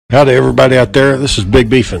Howdy, everybody out there. This is Big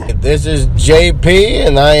Beefin. This is JP,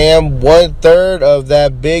 and I am 1/3 of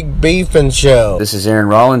that Big Beefin show. This is Aaron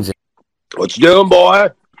Rollins. What you doing, boy?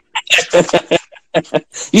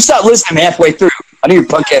 You stopped listening halfway through. I knew your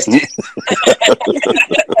podcast.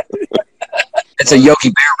 It's a Yogi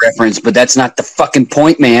Bear reference, but that's not the fucking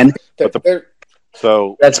point, man.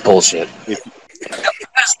 So That's bullshit.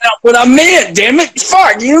 That's not what I meant, damn it.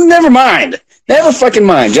 Fuck, you never mind. Never fucking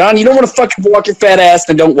mind, John. You don't want to fucking walk your fat ass,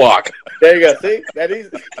 then don't walk. There you go. See? That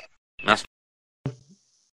easy.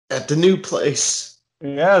 At the new place.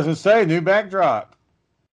 Yeah, as I say, new backdrop.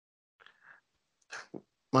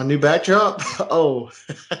 My new backdrop? Oh.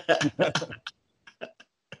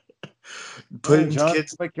 Hey, John,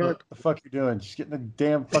 take care of what the fuck you're doing. Just getting the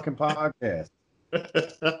damn fucking podcast.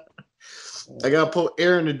 I got to pull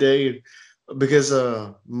Aaron today because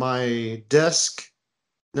my desk...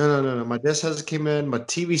 No. My desk hasn't came in. My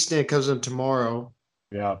TV stand comes in tomorrow.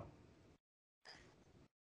 Yeah.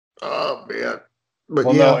 Oh, man. But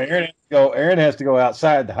Well, yeah. no, Aaron has to go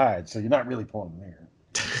outside to hide, so you're not really pulling him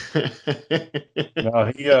here.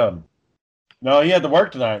 No, he had to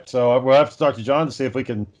work tonight, so we'll have to talk to John to see if we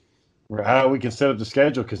can, how we can set up the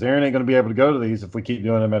schedule, because Aaron ain't going to be able to go to these if we keep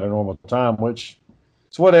doing them at a normal time, which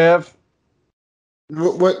is whatever.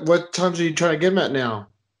 What times are you trying to get him at now?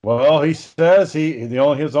 Well, he says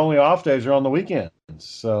his only off days are on the weekends,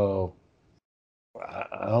 so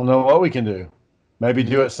I don't know what we can do. Maybe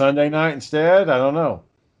do it Sunday night instead. I don't know.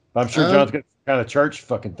 I'm sure John's got some kind of church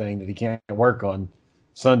fucking thing that he can't work on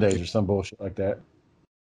Sundays or some bullshit like that.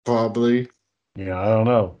 Probably. Yeah, I don't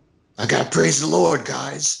know. I got to praise the Lord,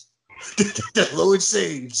 guys. The Lord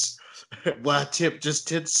saves. Well, I tip just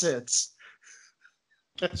 10 cents.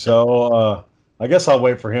 So I guess I'll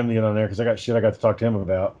wait for him to get on there because I got shit I got to talk to him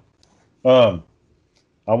about. I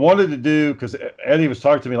wanted to do, because Eddie was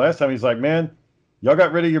talking to me last time. He's like, man, y'all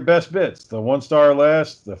got rid of your best bits. The 1 star or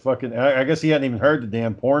less, the fucking, I guess he hadn't even heard the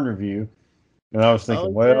damn porn review. And I was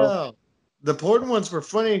thinking, yeah. The porn ones were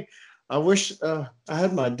funny. I wish I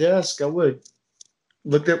had my desk. I would have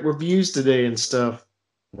looked at reviews today and stuff.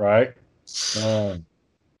 Right.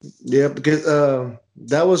 Yeah, because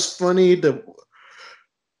that was funny. The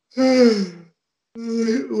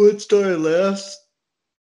 1 star or less.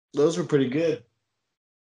 Those were pretty good.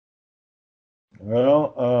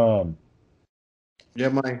 Well, Yeah,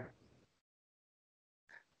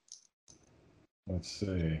 let's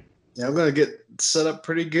see. Yeah, I'm gonna get set up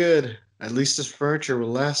pretty good. At least this furniture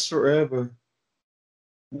will last forever.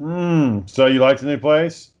 So you like the new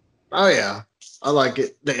place? Oh yeah, I like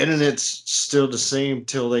it. The internet's still the same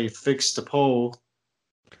till they fix the pole.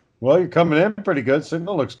 Well, you're coming in pretty good.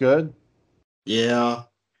 Signal looks good. Yeah,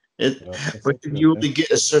 but good, you only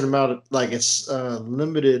get a certain amount of, like, it's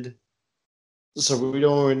limited. So we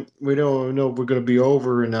don't know if we're gonna be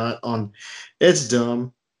over or not. It's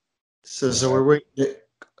dumb. So we're waiting.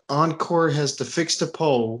 Encore has to fix the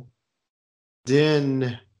pole.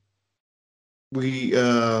 Then we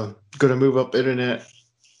gonna move up internet.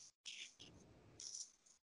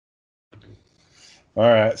 All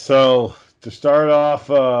right. So to start off,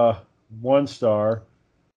 1 star,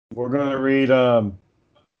 we're gonna read a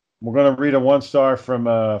 1 star from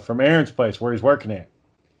Aaron's place where he's working at.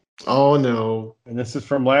 Oh no! And this is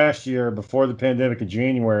from last year, before the pandemic in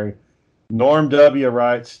January. Norm W.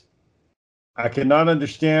 writes, I cannot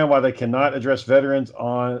understand why they cannot address veterans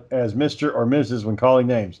as Mr. or Mrs. when calling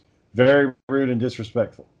names. Very rude and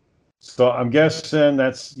disrespectful. So I'm guessing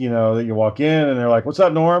that's, that you walk in and they're like, what's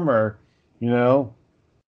up, Norm? Or, and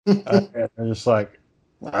they're just like,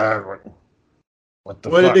 what the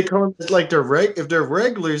fuck? What did they call them? Like if they're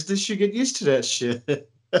regulars, they should get used to that shit.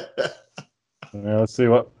 Let's see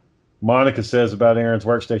what Monica says about Aaron's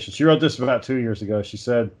workstation. She wrote this about 2 years ago. She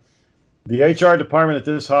said, the HR department at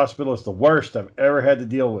this hospital is the worst I've ever had to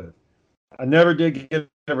deal with. I never did get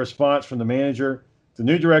a response from the manager. The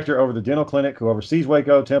new director over the dental clinic who oversees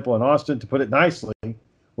Waco, Temple, and Austin, to put it nicely,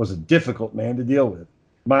 was a difficult man to deal with.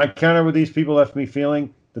 My encounter with these people left me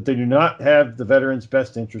feeling that they do not have the veterans'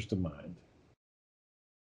 best interest in mind.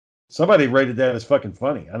 Somebody rated that as fucking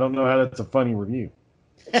funny. I don't know how that's a funny review.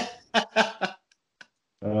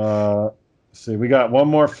 Let's see, we got one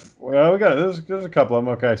more. Well, there's a couple of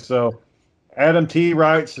them. Okay, so Adam T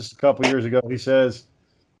writes just a couple years ago. He says,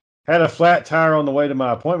 had a flat tire on the way to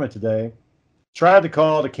my appointment today. Tried to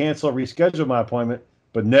call to cancel or reschedule my appointment,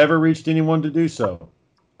 but never reached anyone to do so.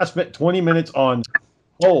 I spent 20 minutes on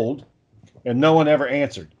hold, and no one ever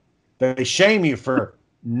answered. They shame you for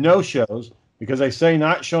no-shows because they say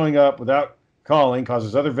not showing up without calling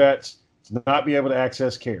causes other vets to not be able to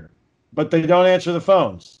access care. But they don't answer the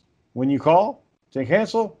phones. When you call to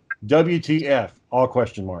cancel, WTF. All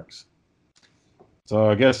question marks. So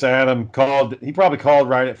I guess Adam called. He probably called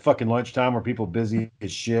right at fucking lunchtime where people busy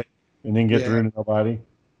as shit and didn't get through to nobody.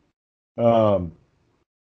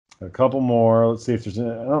 A couple more. Let's see if there's. I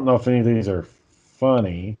don't know if any of these are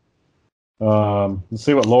funny. Let's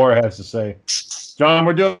see what Laura has to say. John,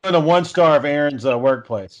 we're doing a 1-star of Aaron's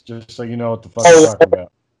workplace, just so you know what the fuck we're talking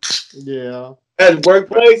about. Yeah. At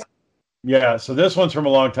workplace? Yeah, so this one's from a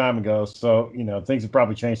long time ago, so, things have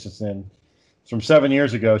probably changed since then. It's from 7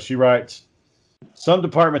 years ago. She writes, some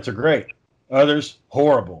departments are great, others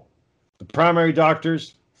horrible. The primary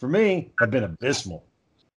doctors, for me, have been abysmal.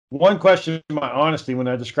 One questioned my honesty when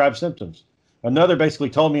I described symptoms. Another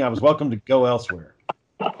basically told me I was welcome to go elsewhere.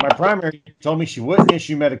 My primary told me she wouldn't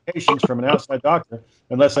issue medications from an outside doctor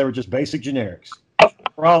unless they were just basic generics.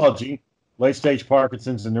 Neurology, late-stage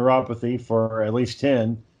Parkinson's and neuropathy for at least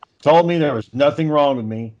 10, told me there was nothing wrong with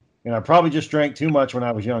me, and I probably just drank too much when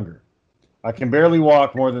I was younger. I can barely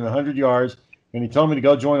walk more than 100 yards, and he told me to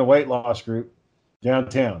go join a weight loss group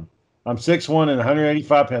downtown. I'm 6'1" and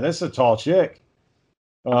 185 pounds. This is a tall chick.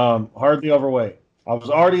 Hardly overweight. I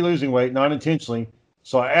was already losing weight, not intentionally,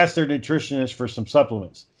 so I asked their nutritionist for some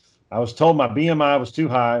supplements. I was told my BMI was too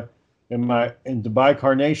high and to buy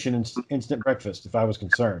Carnation and instant breakfast if I was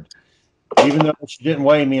concerned. Even though she didn't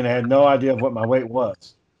weigh me and I had no idea of what my weight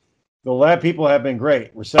was. The lab people have been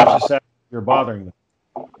great. Receptionists are bothering them.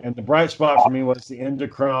 And the bright spot for me was the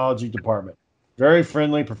endocrinology department. Very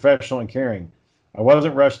friendly, professional, and caring. I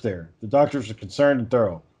wasn't rushed there. The doctors were concerned and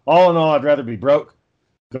thorough. All in all, I'd rather be broke,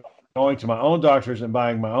 going to my own doctors and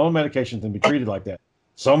buying my own medications than be treated like that.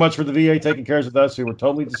 So much for the VA taking care of us who were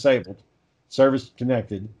totally disabled,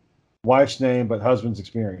 service-connected, wife's name, but husband's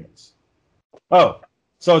experience. Oh,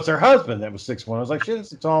 so it's her husband that was 6'1". I was like, shit,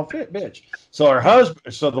 it's a tall fit bitch. So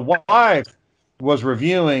the wife was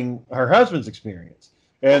reviewing her husband's experience.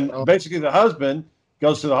 And basically the husband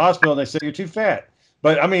goes to the hospital and they say, you're too fat.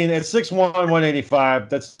 But, I mean, at 6'1", 185,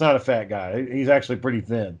 that's not a fat guy. He's actually pretty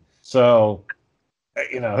thin. So,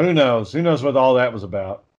 who knows? Who knows what all that was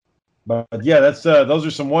about? But yeah, that's those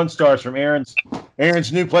are some 1-stars from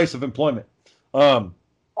Aaron's new place of employment. Before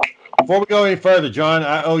we go any further, John,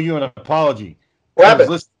 I owe you an apology. I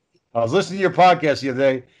was listening to your podcast the other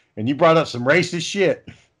day, and you brought up some racist shit.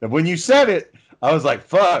 And when you said it, I was like,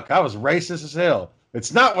 fuck, I was racist as hell.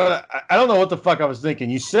 It's not what I don't know what the fuck I was thinking.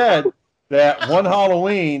 You said that one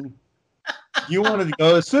Halloween you wanted to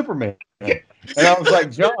go to Superman. And I was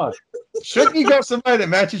like, John, shouldn't you go somebody that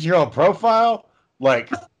matches your own profile? Like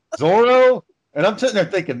Zorro? And I'm sitting there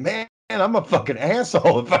thinking, man, I'm a fucking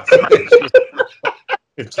asshole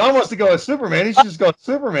if John wants to go as Superman, he should just go as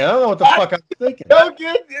Superman. I don't know what the fuck I'm thinking. Don't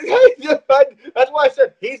get that's why I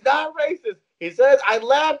said he's not racist. He says I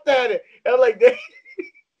laughed at it. And I'm like,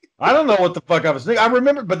 I don't know what the fuck I was thinking. I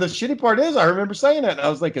remember, but the shitty part is I remember saying that, and I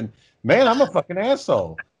was thinking, man, I'm a fucking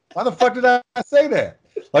asshole. Why the fuck did I say that?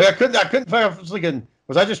 Like I couldn't. I was thinking,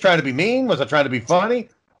 was I just trying to be mean? Was I trying to be funny?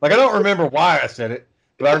 Like I don't remember why I said it,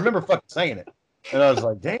 but I remember fucking saying it. And I was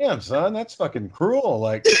like, damn, son, that's fucking cruel.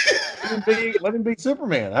 Like, let him be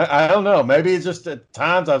Superman. I don't know. Maybe it's just at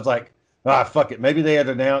times I was like, fuck it. Maybe they had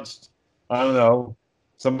announced, I don't know,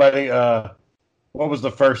 somebody, what was the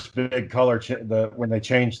first big color when they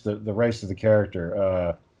changed the race of the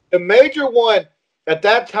character? The major one at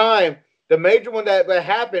that time, the major one that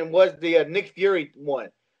happened was the Nick Fury one.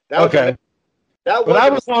 That was okay.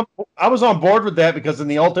 I was on board with that because in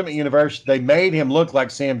the Ultimate Universe, they made him look like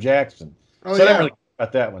Sam Jackson. So I didn't really care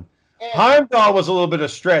about that one. Heimdall was a little bit of a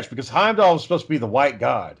stretch because Heimdall was supposed to be the white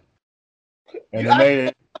god. And they made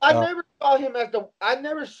it. I never saw him as the. I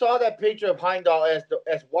never saw that picture of Heimdall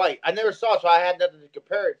as white. I never saw it, so I had nothing to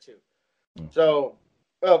compare it to. So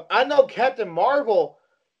I know Captain Marvel,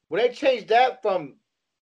 when they changed that from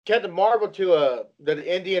Captain Marvel to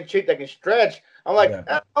the Indian chick that can stretch, I'm like,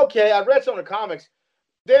 okay. I read some of the comics.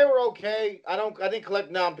 They were okay. I didn't collect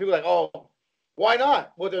now. People are like, oh, why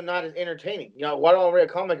not? Well, they're not as entertaining. Why don't I read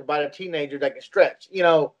a comic about a teenager that can stretch?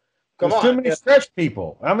 Come on. Too many stretch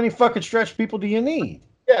people. How many fucking stretch people do you need?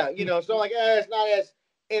 Yeah, so like, it's not as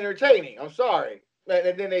entertaining. I'm sorry.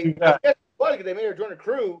 And then they made her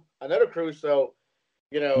join another crew. So,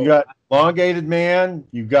 You got Elongated Man.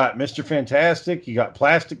 You've got Mr. Fantastic. You got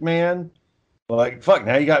Plastic Man. Like, fuck,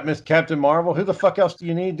 now you got Miss Captain Marvel. Who the fuck else do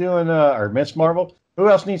you need doing, or Miss Marvel? Who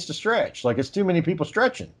else needs to stretch? Like, it's too many people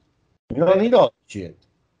stretching. You don't need all that shit.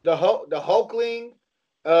 The Hulkling,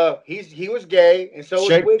 he was gay, and so was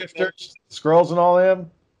Shapeshifters, Skrulls and all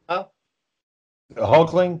them. Huh? The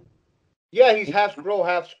Hulkling. Yeah, he's half Skrull,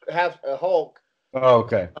 half Hulk. Oh,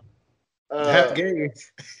 okay. Half gay.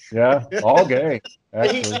 Yeah, all gay.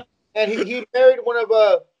 Actually. And he married one of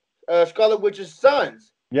Scarlet Witch's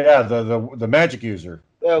sons. Yeah, the magic user.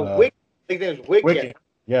 Wiccan. I think his name was Wiccan. Wiccan.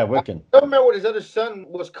 Yeah, Wiccan. I don't remember what his other son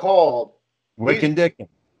was called. Wiccan Dickin.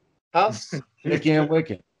 Huh? Dickin and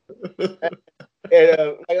Wiccan.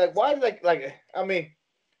 And, like why like I mean,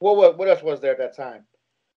 what else was there at that time?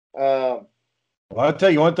 Well, I'll tell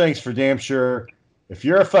you one thing's for damn sure. If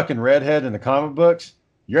you're a fucking redhead in the comic books,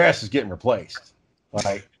 your ass is getting replaced.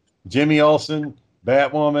 Like Jimmy Olsen,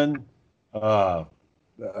 Batwoman,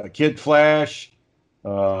 Kid Flash.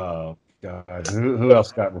 God, who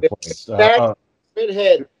else got replaced? That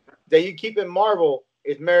redhead that you keep in Marvel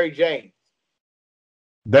is Mary Jane.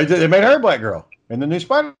 They made her a black girl in the new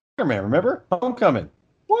Spider-Man. Remember Homecoming?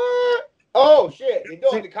 What? Oh shit! They do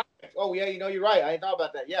it in the comics. Oh yeah, you're right. I ain't thought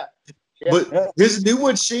about that. Yeah. But here's a new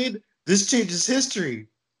one, Shane. This changes history.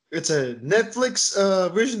 It's a Netflix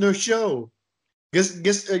original show. Guess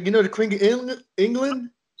you know the Queen of England?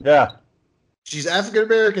 Yeah. She's African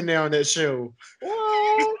American now in that show.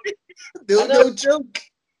 What? No joke.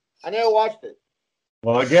 I never watched it.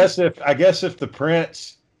 Well, I guess if the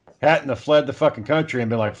prince hadn't have fled the fucking country and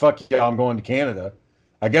been like, "Fuck yeah, I'm going to Canada,"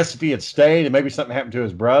 I guess if he had stayed and maybe something happened to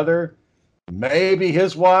his brother, maybe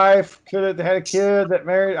his wife could have had a kid that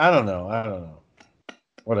married. I don't know.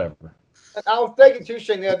 Whatever. I was thinking too,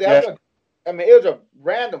 Shane, the other day. Yeah. I mean, it was a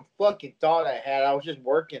random fucking thought I had. I was just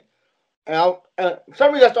working. And for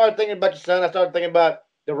some reason I started thinking about your son. I started thinking about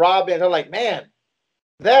the Robin. And I'm like, man,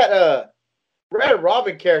 that Red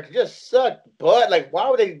Robin character just sucked butt. Like, why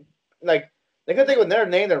would they couldn't think of their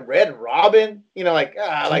name, the Red Robin? You know, like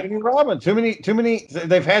too many Robin. Too many.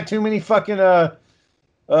 They've had too many fucking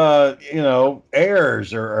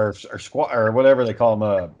heirs or squad or whatever they call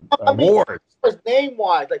them. Wards. Name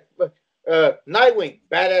wise, like Nightwing,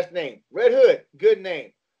 badass name. Red Hood, good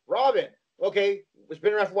name. Robin, okay, it's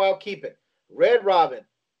been around for a while, keep it. Red Robin,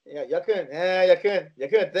 yeah, you couldn't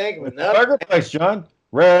think of another. Burger place, John.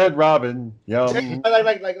 Red Robin, yum. Why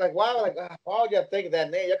would you think of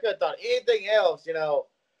that name? You could have thought anything else, you know.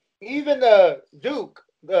 Even the Duke,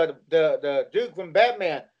 the Duke from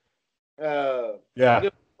Batman. Yeah.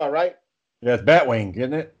 All right. Yeah, it's Batwing,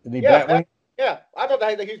 isn't it? Isn't he Batwing? Yeah, I thought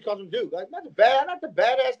that he was called him Duke. Like not the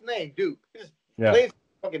badass name, Duke. Just plain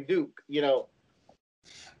fucking Duke, you know.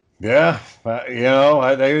 Yeah,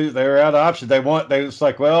 they were out of options. They was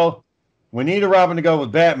like, well, we need a Robin to go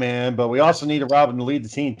with Batman, but we also need a Robin to lead the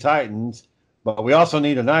Teen Titans, but we also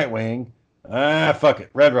need a Nightwing. Fuck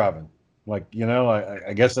it, Red Robin. Like,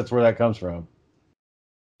 I guess that's where that comes from.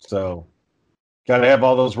 So, got to have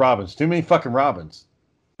all those Robins. Too many fucking Robins.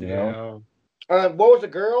 You know? What was the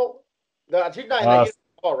girl? She's not in that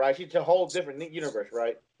universe, right? She's a whole different universe,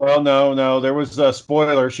 right? Well, no. There was a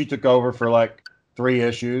spoiler. She took over for like 3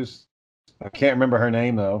 issues. I can't remember her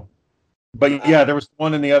name though. But yeah, there was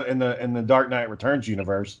one in the Dark Knight Returns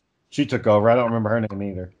universe. She took over. I don't remember her name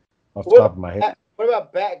either, off the top of my head. What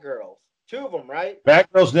about Batgirls? 2 of them, right?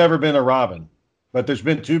 Batgirl's never been a Robin, but there's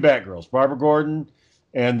been 2 Batgirls: Barbara Gordon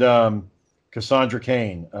and Cassandra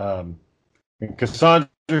Cain. And Cassandra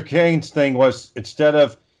Cain's thing was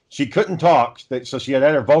she couldn't talk, so she had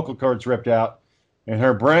her vocal cords ripped out, and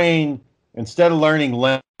her brain, instead of learning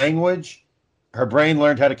language, her brain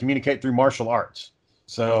learned how to communicate through martial arts.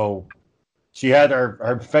 So she had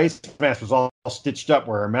her face mask was all stitched up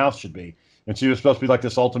where her mouth should be, and she was supposed to be like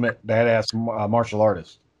this ultimate badass martial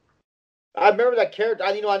artist. I remember that character.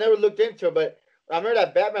 I never looked into it, but I remember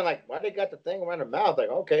that Batman. Like, why they got the thing around her mouth? Like,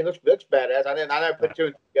 okay, looks badass. I never put 2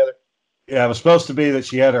 and 2 together. Yeah, it was supposed to be that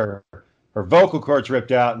she had her vocal cords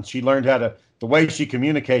ripped out, and she learned the way she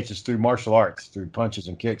communicates is through martial arts, through punches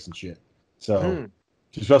and kicks and shit. So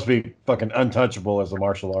she's supposed to be fucking untouchable as a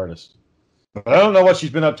martial artist. But I don't know what she's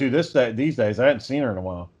been up to these days. I hadn't seen her in a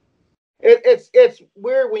while. It's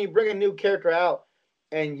weird when you bring a new character out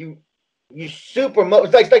and you super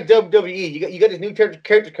it's like WWE. You got this new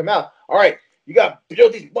character come out. All right, you got to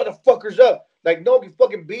build these motherfuckers up. Like nobody can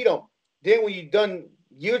fucking beat them. Then when you done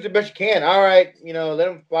use the best you can, all right, let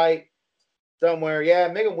them fight somewhere. Yeah,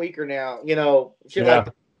 make them weaker now. Shit like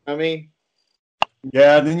that. I mean.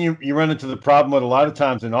 Yeah, and then you run into the problem with a lot of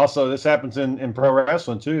times, and also this happens in pro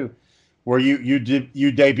wrestling too, where you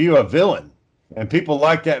debut a villain, and people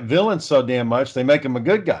like that villain so damn much they make him a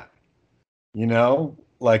good guy.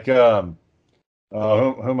 Like who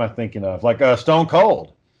am I thinking of? Like Stone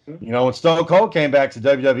Cold. When Stone Cold came back to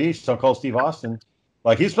WWE, Stone Cold Steve Austin,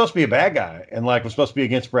 like he's supposed to be a bad guy, and like was supposed to be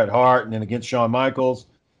against Bret Hart and then against Shawn Michaels,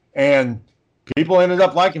 and people ended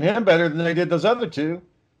up liking him better than they did those other 2.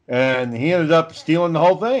 And he ended up stealing the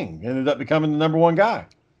whole thing. Ended up becoming the number 1 guy.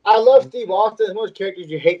 I love Steve Austin. One of those characters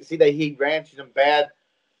you hate to see that he ran to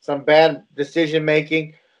some bad decision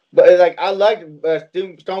making. But like I liked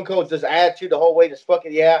Stone Cold's just attitude the whole way, just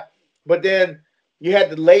fucking yeah. But then you had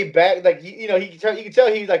to lay back, like you can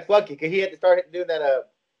tell he's like fuck it, because he had to start doing that.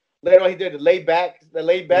 Later on, he did the laid back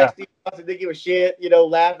Yeah. Steve Austin didn't give a shit,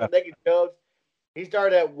 laughing, making jokes. He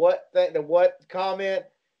started at the what comment,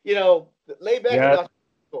 the laid back. Yeah. Was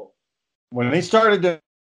cool. When he started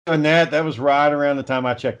doing that, that was right around the time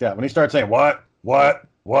I checked out. When he started saying what,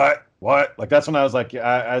 like that's when I was like,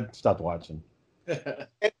 I stopped watching.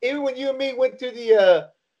 And even when you and me went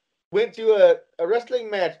to a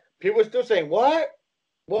wrestling match, people were still saying what?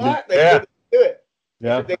 They Yeah. still do it.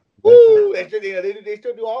 Yeah. Woo! They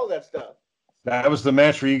still do all that stuff. That was the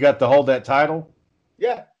match where you got to hold that title.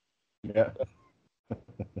 Yeah. Yeah.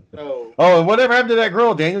 So Oh, and whatever happened to that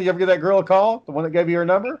girl, Daniel? You ever give that girl a call? The one that gave you her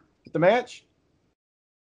number at the match?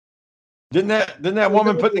 Didn't that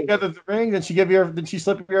woman put together the ring? Did she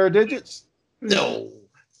slip you her digits? No,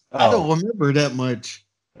 I don't remember that much.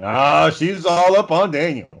 Oh, she was all up on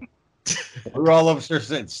Daniel. We were all over her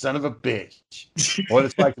saying, "Son of a bitch." What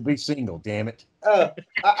it's like to be single, damn it.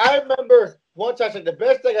 I remember one time, like the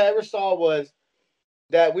best thing I ever saw was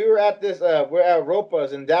that we were at we're at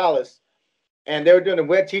Ropa's in Dallas, and they were doing a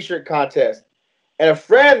wet T-shirt contest, and a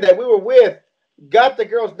friend that we were with got the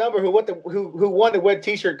girl's number who won the wet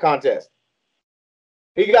T-shirt contest.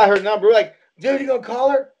 He got her number. We're like, dude, you gonna call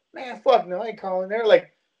her? Man, fuck no, I ain't calling her.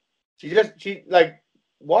 Like, she like,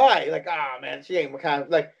 why? Like, man, she ain't my kind of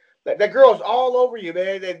like. That girl's all over you,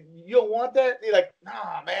 man. You don't want that? You're like,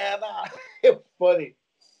 nah, man, nah. It was funny.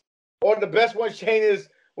 Or the best one, Shane, is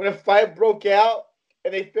when a fight broke out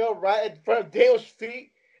and they fell right in front of Dale's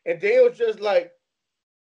feet, and Dale's just like,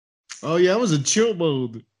 oh yeah, I was in chill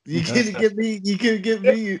mode. You couldn't get me. You couldn't get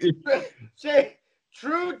me. Shane,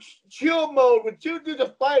 true chill mode. When two dudes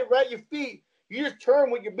are fighting right at your feet, you just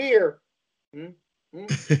turn with your beer. They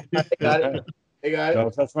got it. They got it.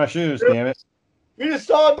 Don't touch my shoes, damn it. You just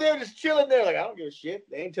saw them there, just chilling there. Like, I don't give a shit.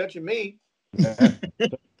 They ain't touching me.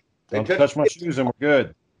 Don't touch my shoes, and we're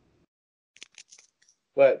good.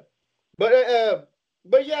 But yeah,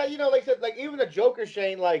 like I said, like even the Joker,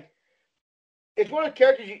 Shane, like it's one of the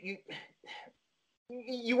characters you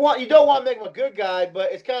don't want to make him a good guy,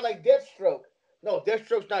 but it's kind of like Deathstroke. No,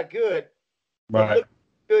 Deathstroke's not good. Right. Look at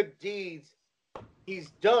the good deeds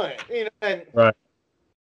he's done. And right.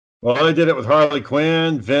 Well, they did it with Harley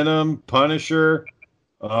Quinn, Venom, Punisher.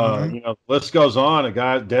 The list goes on. A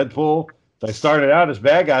guy, Deadpool. They started out as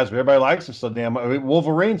bad guys, but everybody likes them so damn much.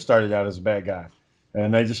 Wolverine started out as a bad guy,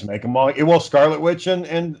 and they just make them all. Well, Scarlet Witch and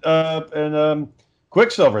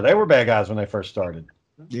Quicksilver. They were bad guys when they first started.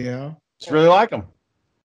 Yeah, just really like them.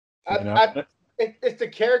 It's the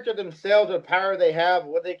character themselves, the power they have,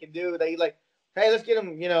 what they can do. They like, hey, let's get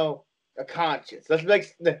them, a conscience. Let's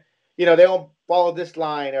make, they don't follow this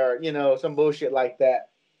line or some bullshit like that.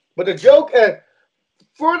 But the joke,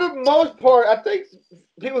 for the most part, I think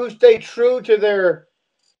people who stay true to their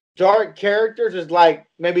dark characters is like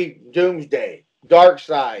maybe Doomsday,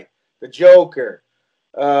 Darkseid, the Joker.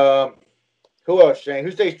 Who else, Shane?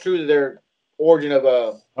 Who stays true to their origin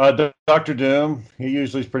of Dr. Doom? He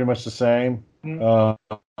usually is pretty much the same.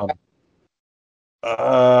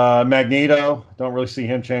 Magneto, don't really see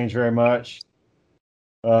him change very much.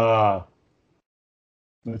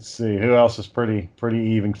 Let's see, who else is pretty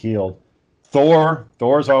even keeled?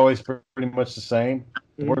 Thor's always pretty much the same.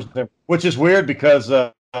 Which is weird because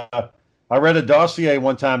I read a dossier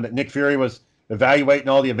one time that Nick Fury was evaluating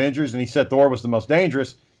all the Avengers, and he said Thor was the most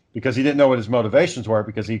dangerous because he didn't know what his motivations were,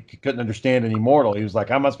 because he couldn't understand an immortal. He was like,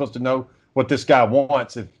 how am I supposed to know what this guy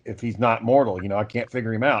wants if he's not mortal? I can't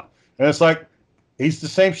figure him out. And it's like, he's the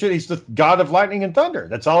same shit. He's the god of lightning and thunder.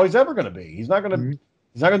 That's all he's ever going to be. He's not going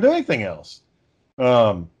to do anything else.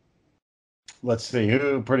 Let's see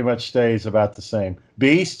who pretty much stays about the same.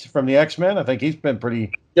 Beast from the X-Men. I think he's been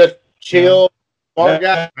pretty just chill, smart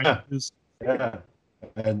guy. Yeah.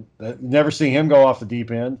 And never see him go off the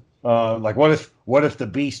deep end. Like what if the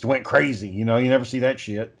Beast went crazy? You never see that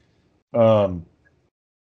shit. Yeah,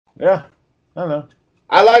 I don't know.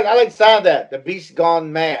 I like the sound of that. The Beast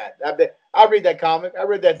gone mad. I'll read that comic. I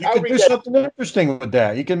read that. You can do something interesting with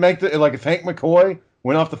that. You can make like if Hank McCoy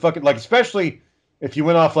went off the fucking, like, especially if you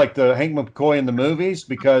went off like the Hank McCoy in the movies,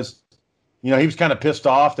 because he was kind of pissed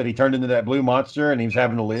off that he turned into that blue monster and he was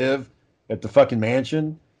having to live at the fucking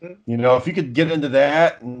mansion. If you could get into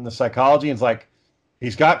that and the psychology, and it's like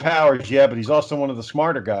he's got powers, yeah, but he's also one of the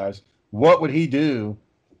smarter guys. What would he do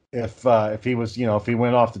if he was, if he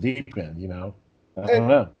went off the deep end? I don't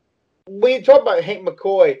know. When you talk about Hank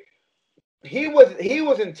McCoy, he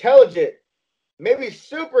was intelligent, maybe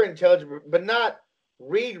super intelligent, but not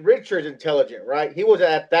Reed Richards intelligent, right? He was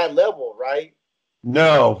at that level, right?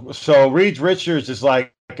 No. So Reed Richards is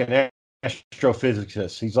like an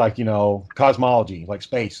astrophysicist. He's like, cosmology, like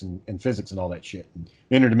space and physics and all that shit, and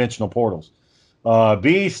interdimensional portals.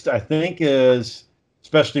 Beast, I think,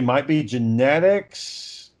 especially might be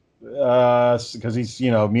genetics, because he's,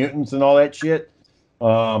 mutants and all that shit.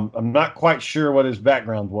 I'm not quite sure what his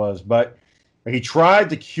background was, but he tried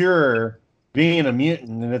to cure being a mutant,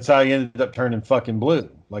 and that's how he ended up turning fucking blue,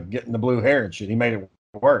 like getting the blue hair and shit. He made it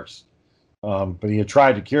worse. But he had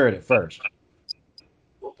tried to cure it at first.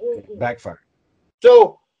 It backfired.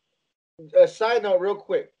 So, a side note, real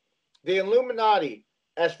quick: the Illuminati,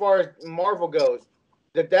 as far as Marvel goes,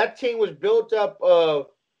 that team was built up of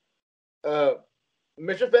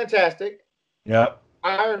Mr. Fantastic, Yep.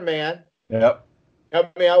 Iron Man. Yep.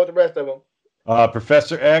 Help me out with the rest of them.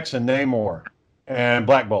 Professor X and Namor and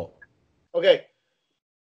Black Bolt. Okay.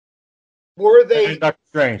 Were they And Doctor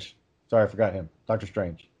Strange? Sorry, I forgot him. Doctor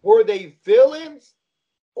Strange. Were they villains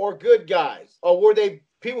or good guys, or were they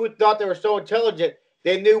people who thought they were so intelligent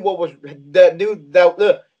they knew what was they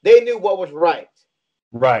knew what was right?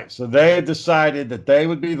 Right. So they decided that they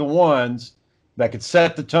would be the ones that could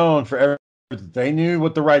set the tone for everything. They knew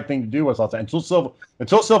what the right thing to do was all the time.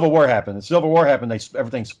 Until Civil War happened. And Civil War happened,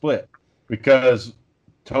 everything split because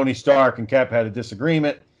Tony Stark and Cap had a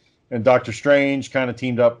disagreement, and Doctor Strange kind of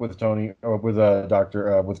teamed up with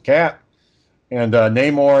with Cap, and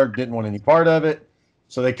Namor didn't want any part of it,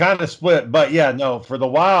 so they kind of split. But yeah, no, for the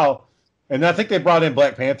while, and I think they brought in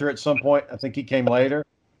Black Panther at some point. I think he came later,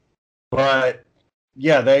 but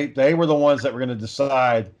yeah, they were the ones that were going to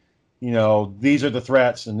decide. These are the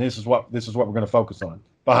threats, and this is what we're going to focus on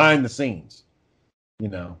behind the scenes.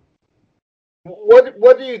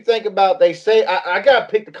 What do you think about? They say I gotta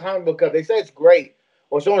pick the comic book up. They say it's great,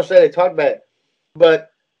 or someone said they talked about it,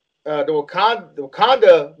 but the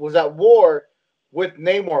Wakanda was at war with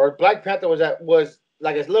Namor, or Black Panther was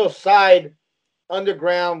like a little side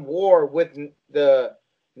underground war with the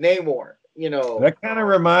Namor. That kind of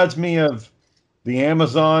reminds me of the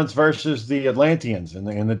Amazons versus the Atlanteans in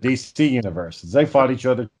the DC universe. They fought each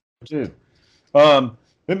other too.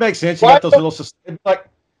 It makes sense. You got those little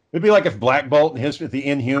it'd be like if Black Bolt and if the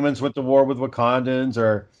Inhumans went to war with Wakandans,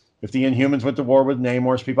 or if the Inhumans went to war with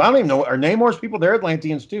Namor's people. I don't even know. Are Namor's people? They're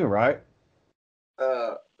Atlanteans too, right?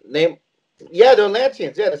 Yeah, they're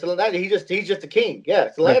Atlanteans. Yeah, it's Atlantean. He's just a king. Yeah,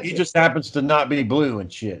 it's Atlantean. He just happens to not be blue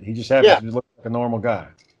and shit. He just happens to look like a normal guy.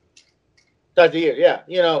 That's the year, yeah.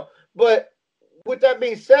 But with that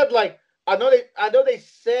being said, like I know they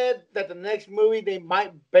said that the next movie they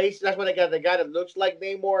might base. That's why they got the guy that looks like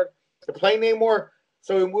Namor to play Namor.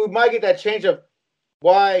 So we might get that change of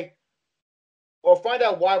why, or find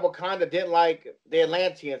out why Wakanda didn't like the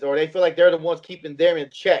Atlanteans, or they feel like they're the ones keeping them in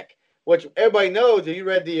check. Which everybody knows. If you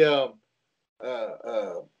read the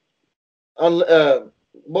what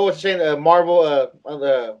was it saying? Marvel.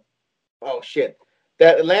 Oh shit,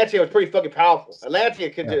 that Atlantean was pretty fucking powerful.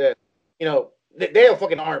 Atlantean could, they have a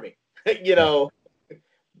fucking army. Especially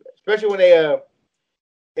when they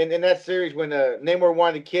in that series when Namor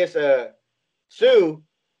wanted to kiss Sue,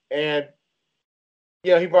 and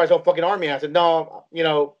he brought his whole fucking army out. I said, no,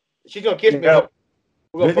 she's gonna kiss me.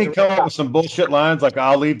 Didn't he come up with some bullshit lines like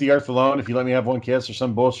 "I'll leave the earth alone if you let me have one kiss" or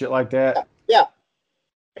some bullshit like that? Yeah.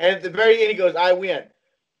 And at the very end, he goes, "I win."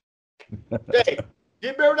 Hey, do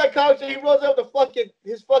you remember that comic? He rolls up his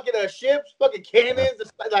fucking ships, fucking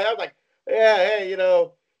cannons. Like I was like, yeah, hey,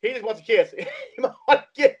 he just wants to kiss. He might want to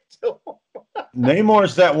get to him.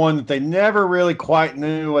 Namor's that one that they never really quite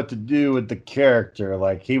knew what to do with the character.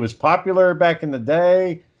 Like, he was popular back in the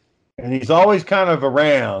day, and he's always kind of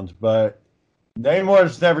around, but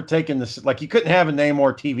Namor's never taken this. Like, you couldn't have a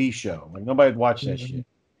Namor TV show. Like, nobody'd watch that shit.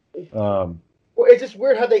 Well, it's just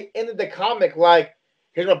weird how they ended the comic like,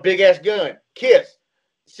 here's my big ass gun, kiss,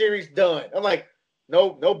 series done. I'm like,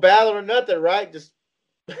 no battle or nothing, right? Just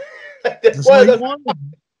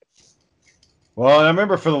Well, I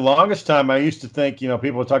remember for the longest time, I used to think,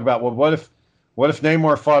 people would talk about, well, what if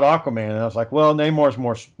Namor fought Aquaman? And I was like, well, Namor's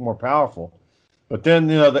more powerful. But then,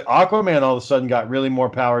 the Aquaman all of a sudden got really more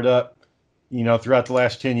powered up, throughout the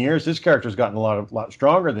last 10 years. His character's gotten a lot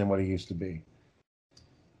stronger than what he used to be.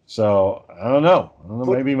 So, I don't know.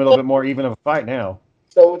 Maybe a little bit more even of a fight now.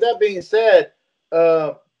 So, with that being said,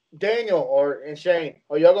 Daniel and Shane,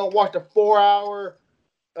 are y'all going to watch the 4-hour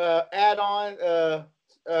add-on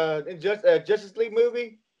Justice League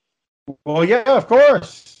movie? Well, yeah, of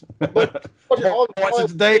course. Watch it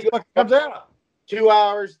the day it comes out. 2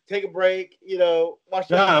 hours, take a break, watch that.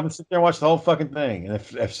 Yeah, I'm gonna sit there and watch the whole fucking thing. And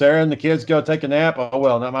if Sarah and the kids go take a nap, oh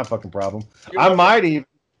well, not my fucking problem. I might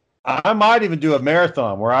even do a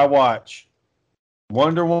marathon where I watch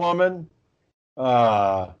Wonder Woman,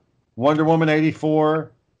 Wonder Woman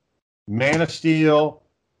 84, Man of Steel,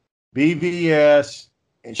 BVS,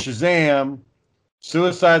 and Shazam,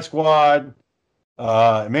 Suicide Squad,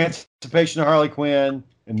 Emancipation of Harley Quinn,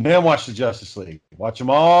 and then watch the Justice League. Watch them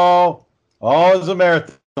all as a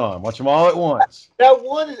marathon. Watch them all at once. That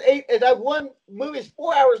one is that one movie is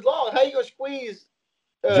 4 hours long. How you gonna squeeze?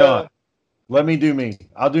 John, let me do me.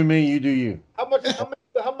 I'll do me. You do you. How long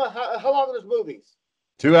are those movies?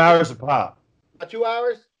 2 hours a pop. 2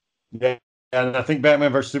 hours? Yeah, and I think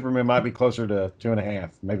Batman vs Superman might be closer to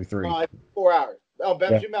 2.5, maybe 3. 4 hours. Oh,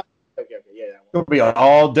 Batman. Yeah. Okay, yeah. It'll be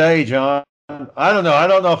all day, John. I don't know. I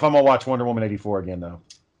don't know if I'm gonna watch Wonder Woman 84 again though.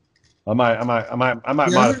 I might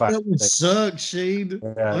modify. That would suck, Shade.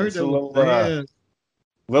 Yeah, I heard it's that a was little, bad.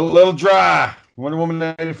 little dry. Wonder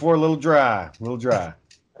Woman 84, a little dry.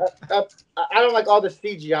 I don't like all the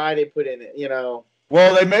CGI they put in it. You know.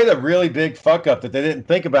 Well, they made a really big fuck up that they didn't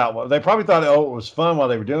think about. Well, they probably thought, it was fun while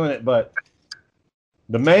they were doing it, but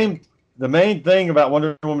the main thing about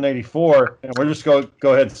Wonder Woman 84, and we're just go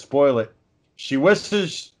ahead and spoil it. She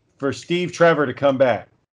wishes for Steve Trevor to come back,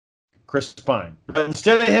 Chris Pine, but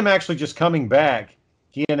instead of him actually just coming back,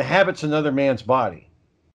 he inhabits another man's body.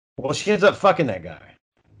 Well, she ends up fucking that guy,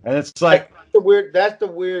 and it's like That's the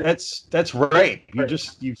weird. That's rape.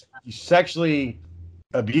 You sexually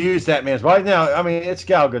abuse that man's body. Now, I mean, it's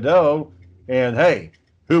Gal Gadot, and hey,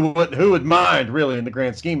 who would mind really in the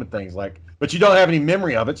grand scheme of things? But you don't have any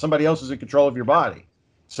memory of it. Somebody else is in control of your body,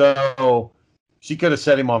 so she could have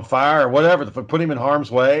set him on fire or whatever, put him in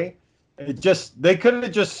harm's way. They could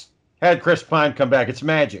have just had Chris Pine come back. It's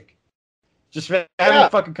magic. Just have him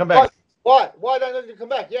fucking come back. Why don't you come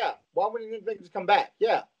back? Yeah. Why wouldn't you think to come back?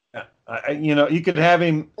 Yeah. You could have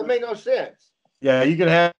him. It made no sense. Yeah, you could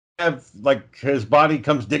have like his body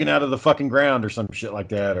comes digging out of the fucking ground or some shit like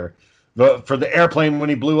that, or for the airplane when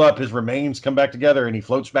he blew up, his remains come back together and he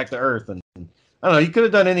floats back to Earth. And I don't know. You could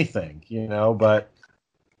have done anything, but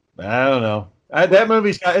I don't know. That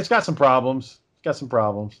movie's got some problems. It's got some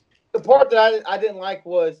problems. The part that I didn't like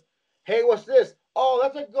was, hey, what's this? Oh,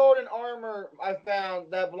 that's a golden armor I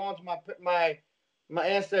found that belonged to my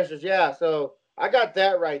ancestors. Yeah, so I got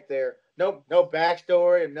that right there. No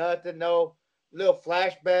backstory or nothing. No little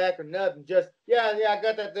flashback or nothing. Just yeah, I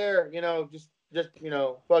got that there. Just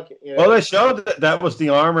fuck it. Well, they showed that was the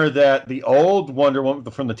armor that the old Wonder Woman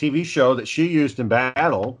from the TV show that she used in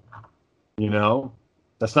battle.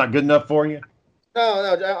 That's not good enough for you. No,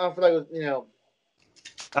 I don't feel like it was,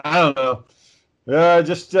 I don't know.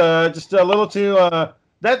 Just a little too.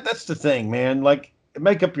 That's the thing, man. Like,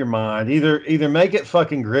 make up your mind. Either make it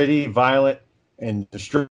fucking gritty, violent, and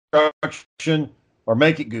destruction, or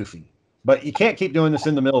make it goofy. But you can't keep doing this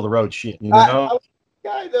in the middle of the road shit. I like the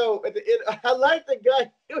guy though. At the end, I like the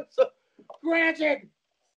guy. He was so granted.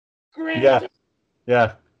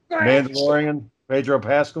 Yeah. Mandalorian, Pedro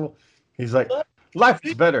Pascal. He's like, life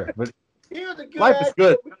is better, but life is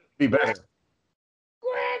good. Be better.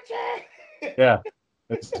 Yeah,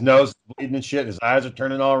 his nose is bleeding and shit. His eyes are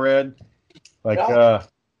turning all red. Like,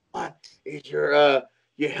 is your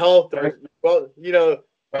health or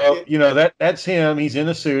that's him. He's in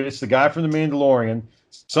a suit. It's the guy from the Mandalorian.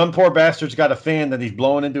 Some poor bastard's got a fan that he's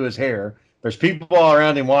blowing into his hair. There's people all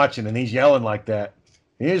around him watching, and he's yelling like that.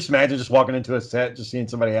 Can you just imagine just walking into a set, just seeing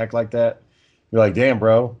somebody act like that? You're like, damn,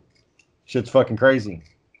 bro, shit's fucking crazy.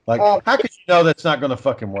 Like, how could you know that's not going to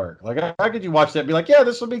fucking work? Like, how could you watch that and be like, yeah,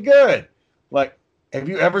 this will be good? Like, have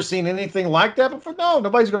you ever seen anything like that before? No,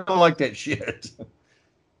 nobody's going to like that shit.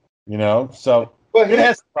 So it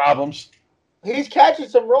has problems. He's catching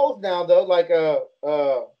some roles now, though, like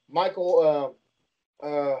Michael.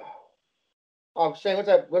 Shane,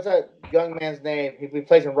 what's that young man's name? He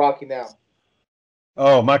plays in Rocky now.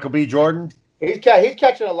 Oh, Michael B. Jordan. He's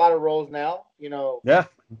catching a lot of roles now. Yeah.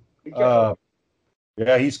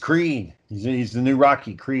 Yeah, he's Creed. He's the new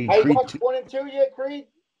Rocky. Creed. Have you Creed watched 1 and 2 yet, Creed?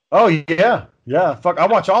 Oh yeah. Fuck, I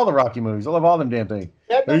watch all the Rocky movies. I love all them damn things.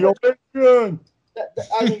 Good.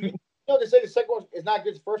 They say the second one is not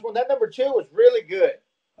good as the first one. That number 2 was really good.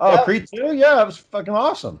 Oh, Creed 2? Yeah, it was fucking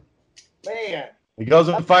awesome. Man. He goes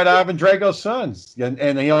and fight Ivan Drago's sons.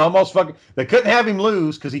 And he almost fucking... They couldn't have him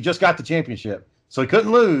lose because he just got the championship. So he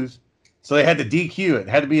couldn't lose. So they had to DQ it. It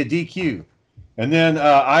had to be a DQ. And then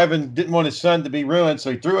Ivan didn't want his son to be ruined,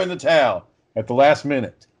 so he threw in the towel at the last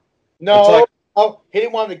minute. No. He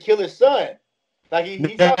didn't want him to kill his son. Like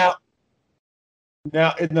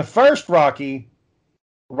Now, in the first Rocky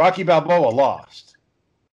Balboa lost.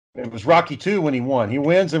 It was Rocky 2 when he won. He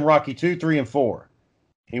wins in Rocky 2, 3, and 4.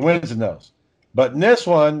 He wins in those. But in this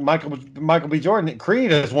one, Michael B. Jordan,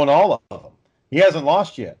 Creed has won all of them. He hasn't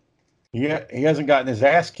lost yet. He hasn't gotten his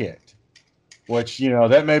ass kicked. which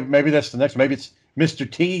that maybe that's the next. Maybe it's Mr.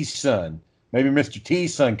 T's son. Maybe Mr.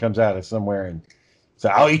 T's son comes out of somewhere and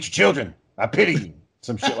says, "I'll eat your children. I pity you."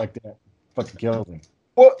 Some shit like that. Fucking kills him.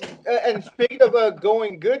 Well, and speaking of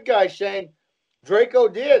going good guy, Shane, Draco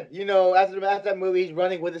did. After that movie, he's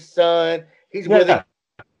running with his son. He's with him.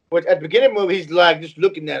 But at the beginning of the movie, he's like just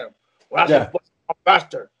looking at him. Well, I said, run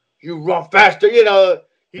faster. You run faster. He's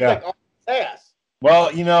like on his ass.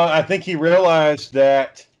 Well, I think he realized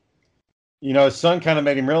that, his son kind of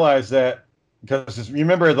made him realize that because you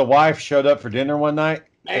remember the wife showed up for dinner one night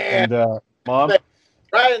and mom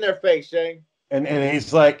right in their face, Shane. And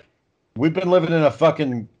he's like, we've been living in a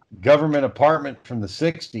fucking government apartment from the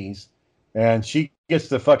 60s, and she gets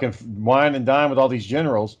to fucking wine and dine with all these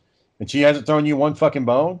generals, and she hasn't thrown you one fucking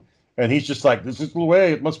bone. And he's just like, this is the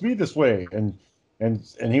way. It must be this way. And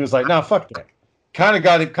he was like, no, fuck that. Kind of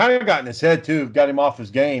got in his head too. Got him off his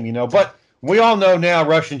game, But we all know now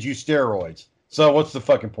Russians use steroids. So what's the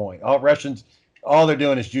fucking point? All they're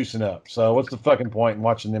doing is juicing up. So what's the fucking point in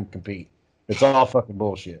watching them compete? It's all fucking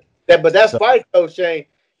bullshit. But that fight though, Shane,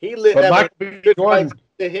 he lit that Michael B. Jordan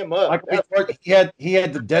lit him up. He had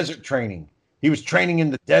the desert training. He was training in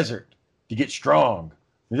the desert to get strong.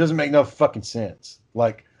 It doesn't make no fucking sense.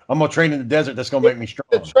 Like, I'm gonna train in the desert. That's gonna make me strong.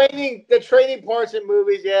 The training parts in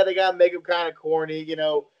movies, they gotta make them kind of corny.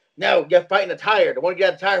 No, you're fighting a tire. The one who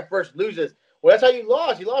got a tire first loses. Well, that's how you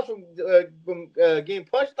lost. You lost from getting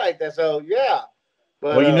punched like that. So yeah.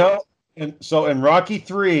 But, and so in Rocky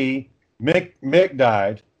 3, Mick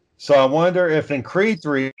died. So I wonder if in Creed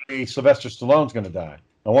 3, Sylvester Stallone's gonna die.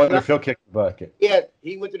 I wonder if he'll kick the bucket. Yeah,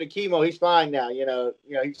 he went through the chemo. He's fine now.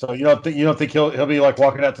 So you don't think he'll be like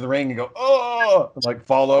walking out to the ring and go, oh, and like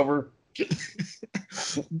fall over?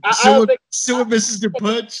 Someone misses their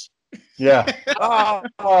punch. Yeah. Oh.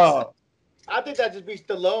 I think that just be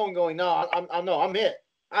Stallone going, no, I'm it.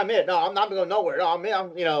 No, I'm not going nowhere. No, I'm it.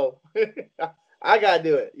 I gotta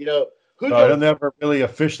do it. He'll never really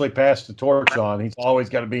officially pass the torch on. He's always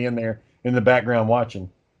got to be in there in the background watching.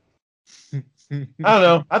 I don't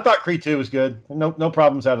know. I thought Creed 2 was good. No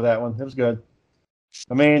problems out of that one. It was good.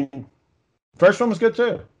 I mean, first one was good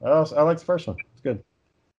too. I liked the first one. It's good.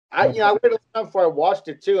 I waited a long time before I watched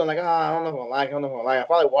it too. I'm like, I don't know if I like it. I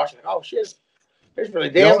finally watched it. Oh shit, it's really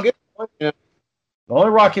damn good. The only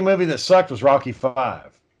Rocky movie that sucked was Rocky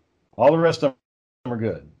 5. All the rest of them are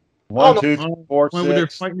good. 1, 2, 3, 4, 6. When they're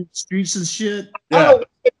fighting in the streets and shit. Yeah.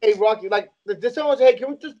 Hey, Rocky, like, did someone say, hey, can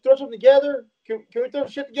we just throw something together? Can we throw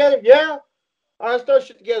shit together? Yeah. All right, let's throw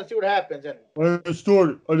shit together, see what happens. And I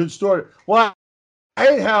didn't start it. Well, I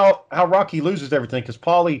hate how Rocky loses everything because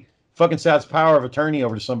Paulie fucking shouts power of attorney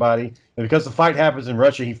over to somebody, and because the fight happens in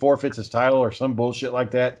Russia, he forfeits his title or some bullshit like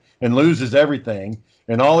that and loses everything.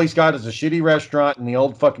 And all he's got is a shitty restaurant and the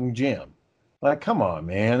old fucking gym. Like, come on,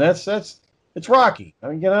 man. It's Rocky. I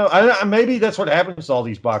mean, maybe that's what happens to all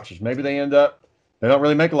these boxers. Maybe they don't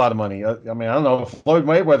really make a lot of money. I mean, I don't know. Floyd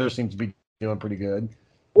Mayweather seems to be doing pretty good,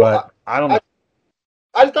 but I don't know.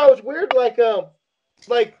 I just thought it was weird. Like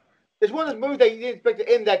it's one of those movies that you didn't expect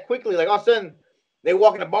to end that quickly. Like all of a sudden, they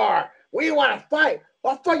walk in the bar. We want to fight.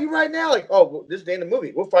 I'll fight you right now. Like, oh, well, this is the end of the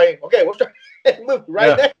movie. We're fighting. Okay, we'll start the movie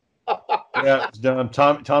right now. Yeah, it's done.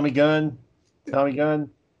 Tommy Gunn.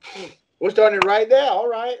 We're starting it right now. All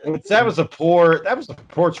right. That was a poor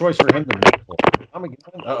choice for him to make. Tommy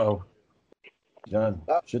Gunn. Uh-oh. Done.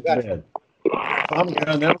 Shit the bed. Tommy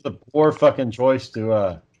Gunn. That was a poor fucking choice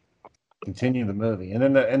to continue the movie.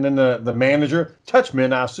 And then the manager, touch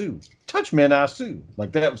men, I sue. Touch men, I sue.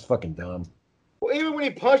 Like that was fucking dumb. Well, even when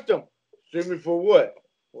he punched him, sue me for what?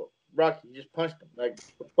 Well, Rocky, you just punched him. Like,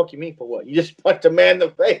 what the fuck you mean for what? You just punched a man in the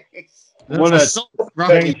face. I want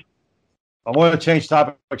to change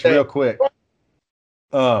topics real quick.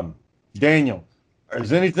 Daniel,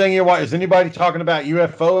 is anybody talking about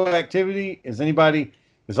UFO activity? Is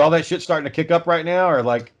all that shit starting to kick up right now, or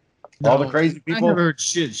like all the crazy people? I never heard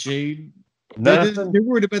shit, Shane. Nothing. They're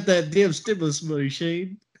worried about that damn stimulus money,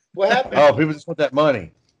 Shane. What happened? Oh, people just want that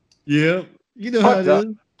money. Yeah, you know how it is.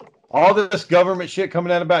 All this government shit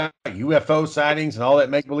coming out about UFO sightings and all that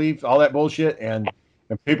make believe, all that bullshit, and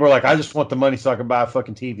people are like, I just want the money so I can buy a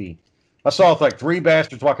fucking TV. I saw like 3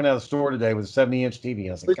 bastards walking out of the store today with a 70-inch TV.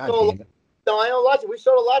 I was like, God damn it. No, I know lots. We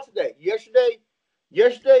sold a lot today. Yesterday,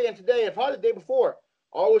 and today, and probably the day before.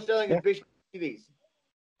 All we're selling is big TVs.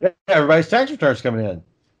 Yeah, everybody's tax returns coming in.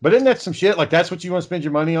 But isn't that some shit? Like, that's what you want to spend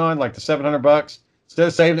your money on? Like the $700? Instead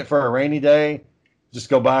of saving it for a rainy day, just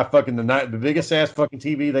go buy fucking the biggest ass fucking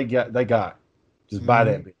TV they got. Just buy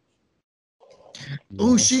that bitch.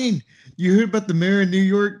 Oh, Shane, you heard about the mayor of New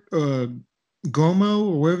York, Gomo,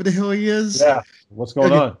 or whatever the hell he is? Yeah. What's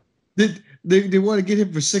going on? They want to get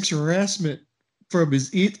him for sexual harassment. from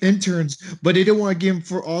his interns, but they didn't want to give him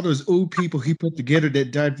for all those old people he put together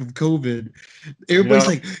that died from COVID. Everybody's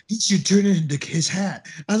like, he should turn it into his hat.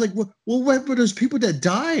 I was like, well, what were those people that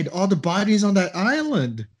died? All the bodies on that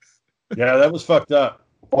island. Yeah, that was fucked up.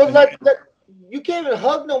 Well, like you can't even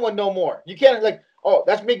hug no one no more. You can't like, oh,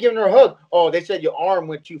 that's me giving her a hug. Oh, they said your arm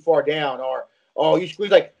went too far down, or oh, you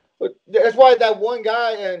squeeze like. That's why that one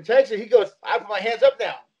guy in Texas, he goes, I put my hands up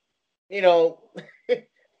now. You know,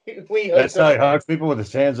 that's how he hugs people with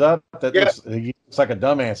his hands up. He looks like a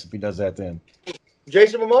dumbass if he does that. Then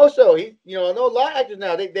Jason Momoa, I know a lot of actors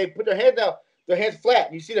now. They put their hands down, their hands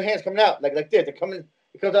flat. You see their hands coming out like this. They're coming.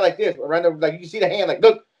 It comes out like this. Around the, like you can see the hand. Like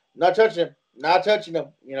look, not touching them.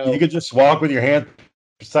 You know, you could just walk with your hand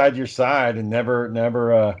beside your side and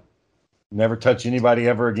never touch anybody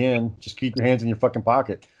ever again. Just keep your hands in your fucking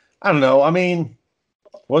pocket. I don't know. I mean,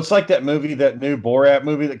 well, it's like that movie, that new Borat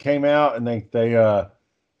movie that came out, and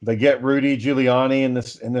they get Rudy Giuliani in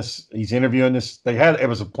this. He's interviewing this. It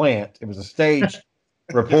was a plant. It was a stage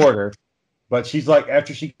reporter, but she's like,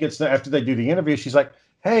 after they do the interview, she's like,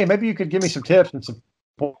 hey, maybe you could give me some tips and some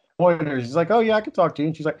pointers. He's like, oh yeah, I can talk to you.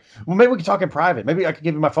 And she's like, well, maybe we can talk in private. Maybe I could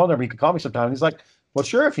give you my phone number. You can call me sometime. And he's like, well,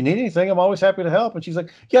 sure. If you need anything, I'm always happy to help. And she's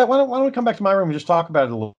like, yeah, why don't we come back to my room and just talk about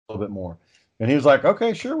it a little bit more. And he was like,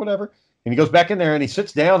 okay, sure, whatever. And he goes back in there and he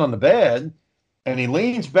sits down on the bed and he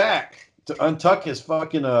leans back to untuck his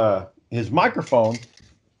fucking his microphone.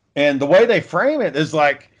 And the way they frame it is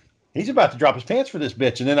like he's about to drop his pants for this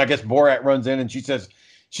bitch. And then I guess Borat runs in and she says,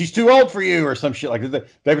 she's too old for you or some shit like that.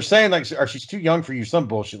 They were saying like, or she's too young for you, some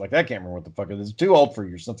bullshit like that. I can't remember what the fuck it is. Too old for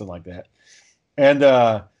you or something like that. And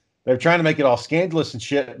they're trying to make it all scandalous and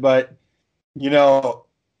shit. But, you know,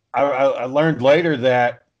 I learned later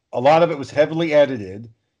that a lot of it was heavily edited,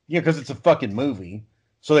 because it's a fucking movie.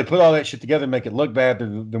 So they put all that shit together and make it look bad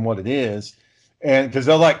than what it is. And because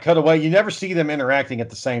they'll like cut away. You never see them interacting at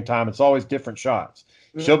the same time. It's always different shots.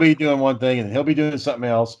 Mm-hmm. She'll be doing one thing and then he'll be doing something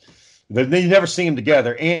else. Then you never see them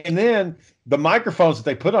together. And then the microphones that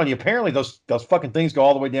they put on you, apparently those fucking things go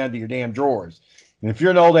all the way down to your damn drawers. And if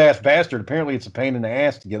you're an old ass bastard, apparently it's a pain in the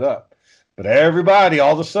ass to get up. But everybody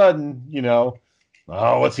all of a sudden,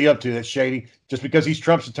 oh, what's he up to? That's shady. Just because he's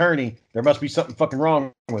Trump's attorney, there must be something fucking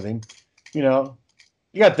wrong with him. You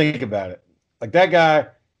got to think about it. Like that guy,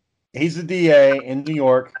 he's a DA in New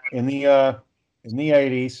York in the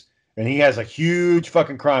 80s, and he has a huge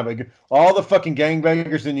fucking crime. Like, all the fucking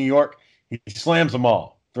gangbangers in New York, he slams them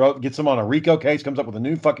all. Gets them on a RICO case, comes up with a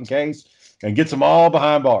new fucking case, and gets them all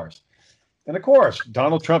behind bars. And of course,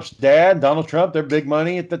 Donald Trump's dad, Donald Trump, they're big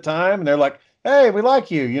money at the time, and they're like, hey, we like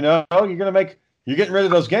you. You're getting rid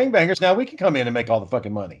of those gangbangers. Now we can come in and make all the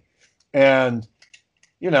fucking money. And,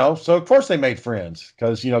 so of course they made friends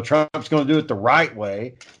because, Trump's going to do it the right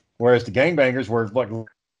way. Whereas the gangbangers were like,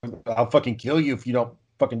 I'll fucking kill you if you don't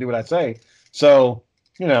fucking do what I say. So,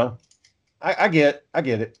 I get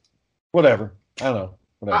it. Whatever. I don't know.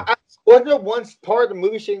 Whatever. Wasn't there one part of the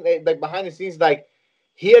movie scene, like behind the scenes, like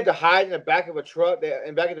he had to hide in the back of a truck,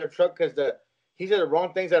 in their truck because he said the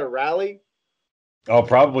wrong things at a rally? Oh,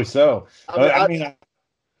 probably so. It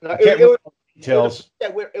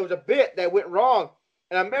was a bit that went wrong,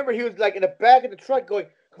 and I remember he was like in the back of the truck going,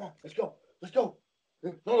 "Come on, let's go."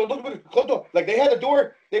 No, look at close the door. Like they had the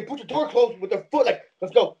door, they put the door closed with their foot. Like,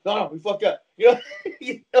 let's go. No, we fucked up.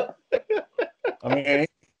 I mean,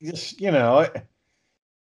 just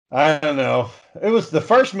I don't know. It was the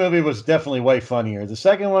first movie was definitely way funnier. The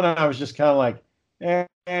second one, I was just kind of like, you're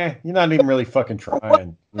not even really fucking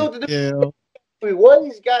trying. Yeah. I mean, what are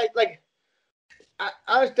these guys like? I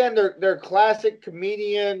understand they're classic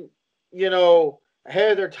comedian,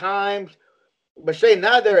 ahead of their times. But Shane,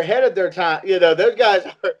 now they're ahead of their time. Those guys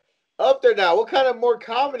are up there now. What kind of more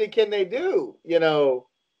comedy can they do?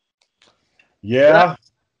 Yeah,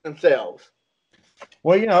 themselves.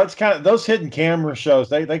 Well, it's kind of those hidden camera shows.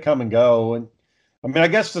 They come and go, and I mean, I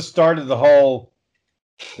guess the start of the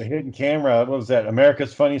hidden camera. What was that?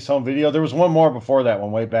 America's Funniest Home Video. There was one more before that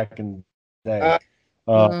one, way back in the day.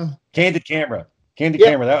 Candid Camera.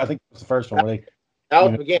 Camera. That I think was the first one. That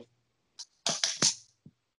was the beginning.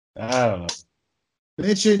 I don't know.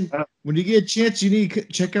 Mention when you get a chance, you need to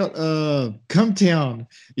check out Cumtown.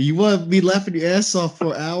 You want to be laughing your ass off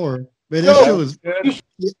for an hour. Man, that show is good.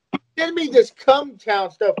 Send me this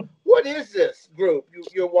Cumtown stuff. What is this group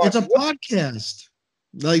you're watching? It's a podcast.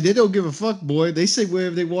 Like they don't give a fuck, boy. They say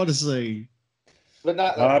whatever they want to say. But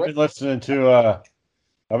not. I've been listening to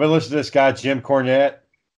this guy Jim Cornette.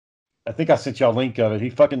 I think I sent y'all a link of it.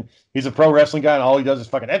 He's a pro wrestling guy, and all he does is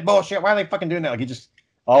fucking that's bullshit. Why are they fucking doing that? Like he just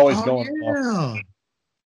always going. Yeah.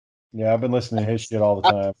 Yeah, I've been listening to his shit all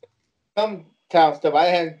the time. town stuff. I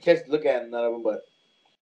hadn't a chance to look at none of them,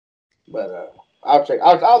 but I'll check.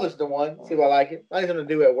 I'll listen to one, see if I like it. I need something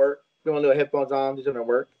to do at work. Put my little headphones on, do something at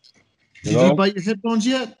work. Did you buy your headphones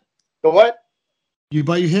yet? The what? You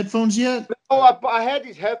buy your headphones yet? Oh, I had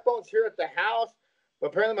these headphones here at the house, but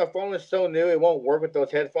apparently my phone is so new it won't work with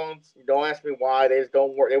those headphones. Don't ask me why. They just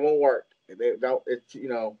don't work. They won't work. They don't. It's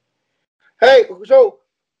Hey, so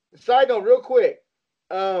side note, real quick.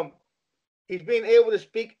 He's being able to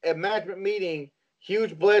speak at management meeting.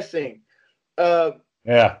 Huge blessing.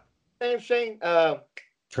 Yeah. Name Shane.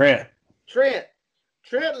 Trent. Trent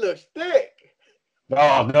looks thick.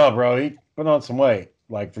 Oh no, bro. He put on some weight,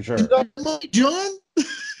 like for sure. So, John?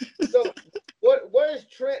 so what is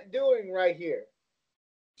Trent doing right here?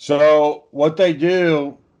 So what they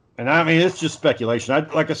do, and I mean it's just speculation.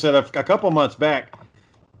 Like I said, a couple months back,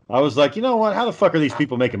 I was like, you know what? How the fuck are these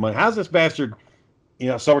people making money? How's this bastard?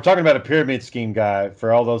 So we're talking about a pyramid scheme guy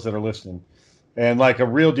for all those that are listening, and like a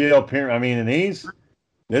real deal pyramid. I mean, and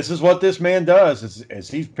this is what this man does. Is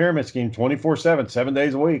he's pyramid scheming 24/7, 7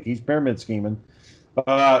 days a week. He's pyramid scheming.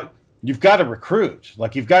 You've got to recruit.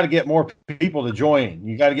 Like you've got to get more people to join.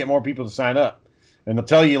 You got to get more people to sign up, and they'll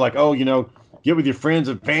tell you like, oh, get with your friends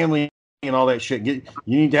and family and all that shit. You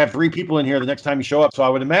need to have 3 people in here the next time you show up. So I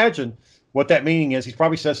would imagine what that meaning is. He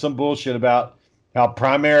probably says some bullshit about how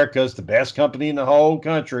Primerica is the best company in the whole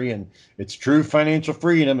country and it's true financial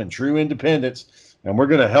freedom and true independence. And we're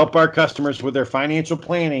going to help our customers with their financial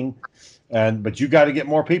planning. But you got to get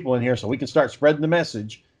more people in here so we can start spreading the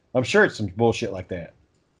message. I'm sure it's some bullshit like that.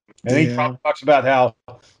 And he probably talks about how,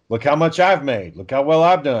 look how much I've made. Look how well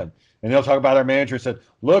I've done. And they'll talk about our manager and said,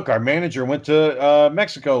 look, our manager went to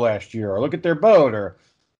Mexico last year, or look at their boat, or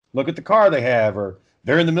look at the car they have, or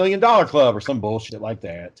they're in the $1 Million Club, or some bullshit like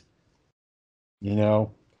that.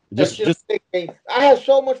 Just I have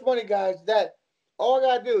so much money, guys, that all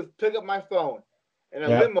I gotta do is pick up my phone, and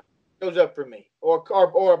a limo shows up for me, or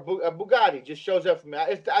a Bugatti just shows up for me.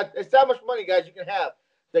 It's that much money, guys, you can have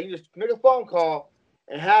that you just make a phone call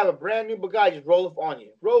and have a brand new Bugatti just roll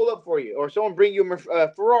up for you, or someone bring you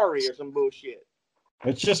a Ferrari or some bullshit.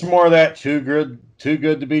 It's just more of that too good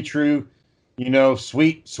to be true,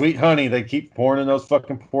 sweet honey they keep pouring in those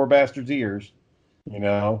fucking poor bastards' ears.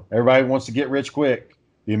 Everybody wants to get rich quick.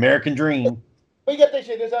 The American dream. But you got this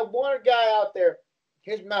shit. There's that one guy out there,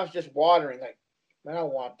 his mouth's just watering. Like, man, I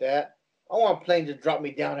don't want that. I want a plane to drop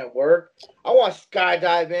me down at work. I want to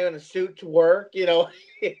skydive in a suit to work, You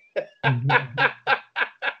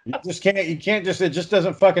just can't. You can't just. It just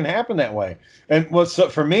doesn't fucking happen that way. And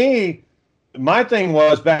for me, my thing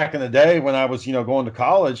was back in the day when I was, going to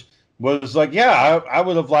college, was like, yeah, I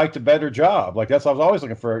would have liked a better job. Like that's what I was always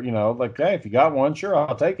looking for. Like, hey, if you got one, sure,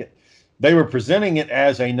 I'll take it. They were presenting it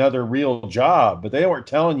as another real job, but they weren't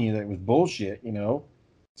telling you that it was bullshit.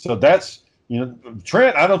 So that's.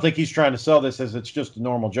 Trent, I don't think he's trying to sell this as it's just a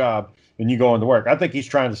normal job and you go into work. I think he's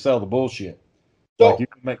trying to sell the bullshit. So, like you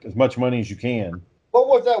can make as much money as you can. What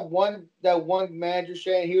was that one manager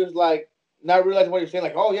saying? He was like, not realizing what he was saying,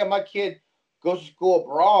 like, oh yeah, my kid goes to school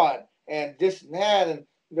abroad and this and that. And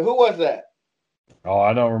who was that? Oh,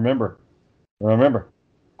 I don't remember. I remember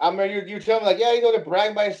you telling me like, yeah, you go to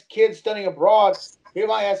brag about his kid studying abroad. Here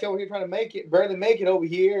my ass over here trying to barely make it over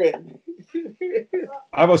here. And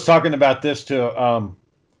I was talking about this to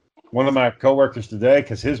one of my coworkers today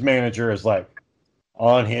because his manager is like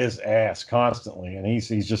on his ass constantly, and he's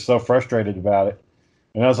just so frustrated about it.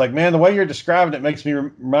 And I was like, man, the way you're describing it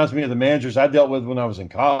reminds me of the managers I dealt with when I was in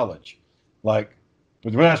college. Like,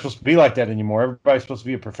 but we're not supposed to be like that anymore. Everybody's supposed to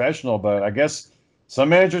be a professional, but I guess some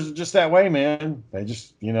managers are just that way, man. They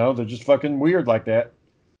just, they're just fucking weird like that.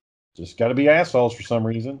 Just got to be assholes for some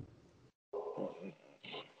reason.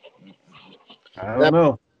 I don't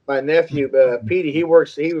know. My nephew, Petey, he's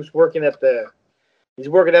working at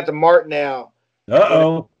the Mart now.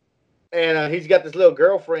 Uh-oh. And he's got this little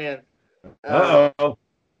girlfriend. Uh-oh.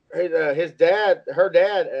 Her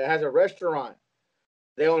dad has a restaurant.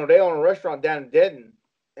 They own a restaurant down in Denton,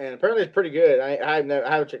 and apparently it's pretty good. I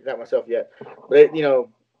haven't checked it out myself yet. But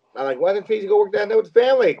I'm like, why didn't Petey go work down there with the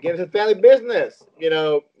family? Get into the family business, get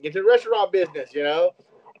into the restaurant business,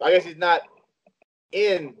 I guess he's not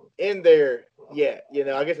in there yet,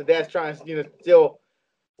 I guess the dad's trying to, still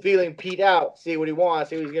feeling Pete out, see what he wants,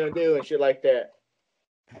 see what he's gonna do and shit like that.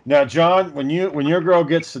 Now, John, when your girl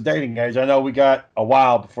gets to dating age, I know we got a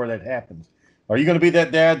while before that happens. Are you gonna be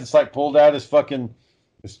that dad that's like pulled out his fucking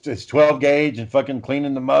his 12 gauge and fucking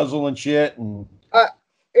cleaning the muzzle and shit and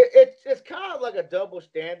It's kind of like a double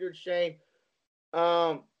standard, Shane.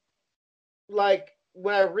 Like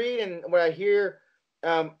when I read and when I hear,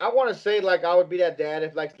 I want to say like I would be that dad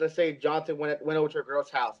if, like, let's say Jonathan went over to a girl's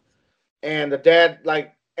house And the dad,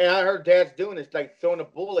 like, and I heard dad's doing this, like throwing a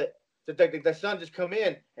bullet. So the son just come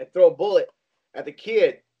in and throw a bullet at the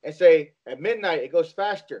kid and say, at midnight it goes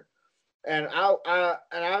faster. And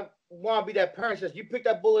I want to be that parent that says, you pick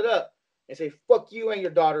that bullet up and say, fuck you and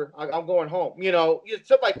your daughter. I'm going home. You know,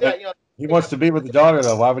 stuff like that. You know, he wants to be with the daughter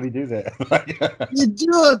though. Why would he do that?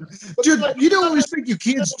 John, you don't respect your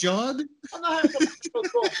kids, John. I'm not having some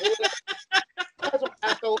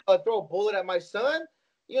throw a bullet at my son.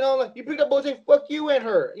 You know, like, you pick up bullet and say, fuck you and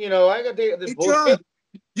her. You know, I got to take this bullshit.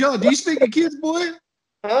 John, do you speak your kids, boy?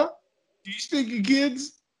 Huh? Do you speak your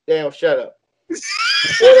kids? Damn, shut up.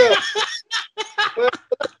 What up?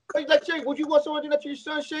 Like, Shane, would you want someone to do that to your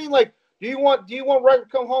son, Shane? Like, do you want Ryder to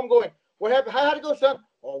come home going, what happened? How'd it go, son? I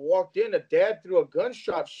walked in, the dad threw a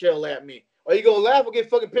gunshot shell at me. Are you gonna laugh or get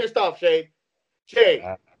fucking pissed off, Shane? Shane.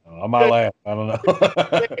 I might laugh. I don't know.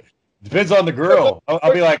 Depends on the girl.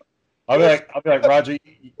 I'll be like, Roger,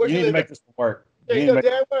 you need to make this work. Dad,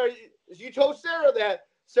 where are you? You told Sarah that.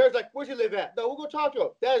 Sarah's like, where'd you live at? No, we'll go talk to him.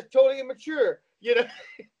 That is totally immature. You know.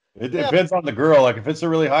 It depends on the girl. Like if it's a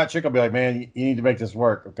really hot chick, I'll be like, man, you need to make this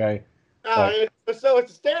work, okay? So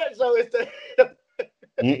it's the stand. So it's the.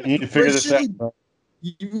 you need to figure this out.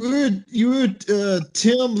 You were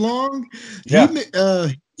Tim Long. Yeah.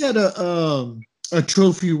 He had a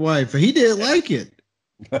trophy wife. He didn't like it.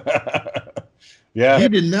 Yeah. He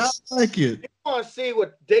did not like it. You want to see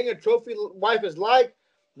what dang a trophy wife is like?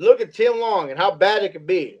 Look at Tim Long and how bad it can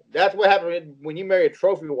be. That's what happened when you marry a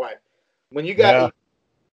trophy wife. When you got,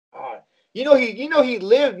 he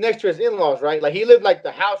lived next to his in-laws, right? Like he lived like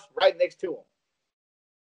the house right next to him.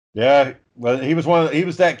 Yeah, well, he was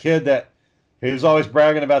that kid that he was always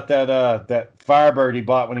bragging about that Firebird he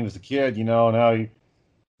bought when he was a kid, you know, and how he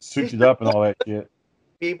suited up and all that shit.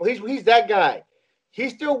 People, he's that guy. He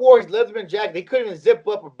still wore his Leatherman jacket. He couldn't even zip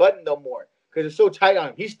up or button no more because it's so tight on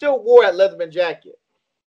him. He still wore that Leatherman jacket.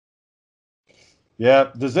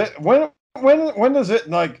 Yeah. Does it when does it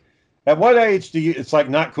like? At what age do you? It's like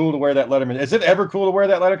not cool to wear that Letterman. Is it ever cool to wear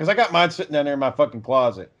that letter? Because I got mine sitting down there in my fucking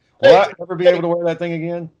closet. Will I ever be able to wear that thing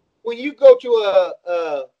again? When you go to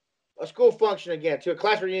a school function again, to a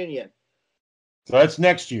class reunion. So that's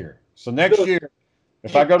next year. So next year,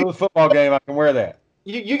 if I go to the football game, I can wear that.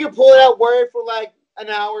 You can pull it out, wear it for like an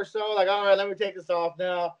hour or so. Like, all right, let me take this off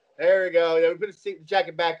now. There we go. We put the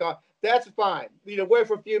jacket back on. That's fine. You know, wear it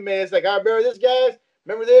for a few minutes. Like, all right, remember this, guys?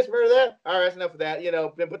 Remember this? Remember that? All right, that's enough of that. You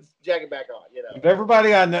know, then put the jacket back on. You know.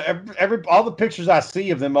 Everybody I know, all the pictures I see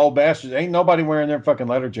of them old bastards, ain't nobody wearing their fucking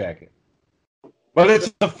leather jacket. But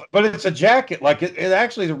it's a jacket. Like it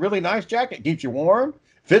actually is a really nice jacket. Keeps you warm.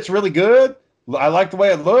 Fits really good. I like the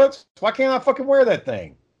way it looks. Why can't I fucking wear that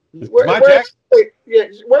thing? My jacket. Yeah,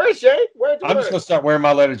 wear it, Shay. Wear it. I'm just gonna start wearing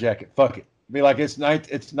my leather jacket. Fuck it. Be like it's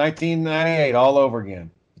 1998 all over again.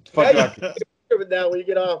 Fuck it. Now when you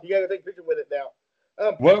get off, you gotta take a picture with it now.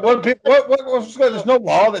 There's no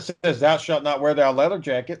law that says thou shalt not wear thy leather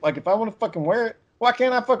jacket. Like if I want to fucking wear it, why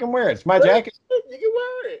can't I fucking wear it? It's my jacket. You can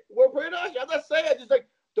wear it. We're pretty nice. I'm not saying just like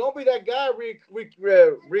don't be that guy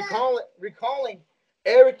recalling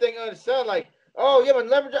everything on the sun. Like, oh yeah, but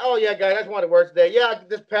leverage. Oh yeah, guy, that's one of the worst today. Yeah, I did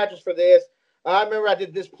this patches for this. I remember I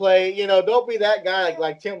did this play. You know, don't be that guy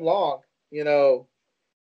like Tim Long. You know.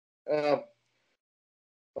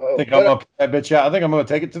 I think I'm gonna put that bitch out. I think I'm gonna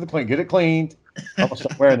take it to the clean, get it cleaned. I'm gonna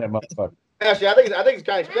start wearing that motherfucker. Actually, I think it's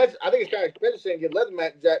kind of expensive. I think it's kind of expensive to get leather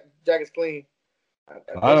jackets clean.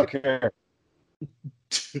 I don't care.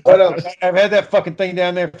 But, I've had that fucking thing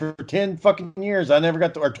down there for 10 fucking years. I never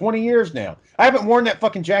got to, or 20 years now. I haven't worn that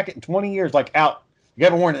fucking jacket in 20 years. Like out, you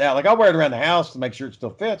haven't worn it out. Like I wear it around the house to make sure it still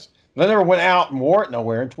fits. But I never went out and wore it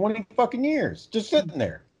nowhere in 20 fucking years. Just sitting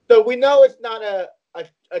there. So we know it's not a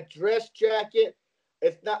dress jacket.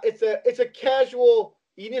 It's not. It's a casual.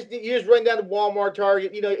 You just run down to Walmart,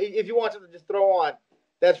 Target. You know, if you want something to just throw on,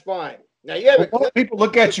 that's fine. Now you have people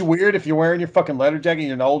look at you weird if you're wearing your fucking leather jacket.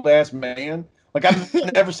 You're an old ass man. Like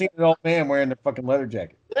I've never seen an old man wearing their fucking leather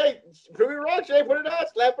jacket. Hey, prove me wrong, Shay. Put it on,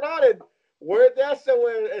 slap it on, and wear it down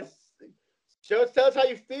somewhere. And tell us how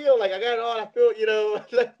you feel. Like I got it on. I feel. You know.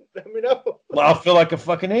 Let me know. Well, I'll feel like a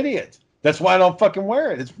fucking idiot. That's why I don't fucking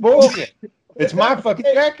wear it. It's bullshit. It's my fucking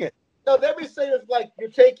jacket. No, let me say it's like you're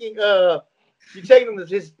taking them to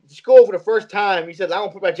his school for the first time. He said, "I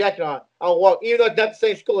don't put my jacket on. I'll walk," even though it's not the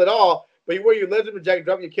same school at all. But you wear your Leatherman jacket,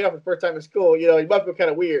 dropping your kid off for the first time in school. You know, you must feel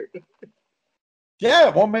kind of weird. Yeah,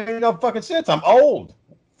 it won't make no fucking sense. I'm old,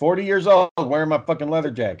 40 years old, wearing my fucking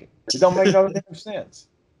leather jacket. It don't make no damn sense.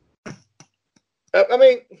 I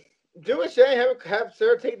mean, do it, Shane. Have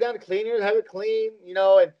Sarah take it down to cleaners, have it clean, you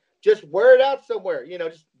know, and just wear it out somewhere. You know,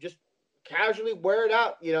 just casually wear it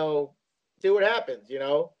out. You know, see what happens. You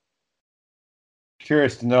know.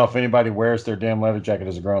 curious to know if anybody wears their damn leather jacket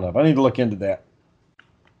as a grown up. I need to look into that.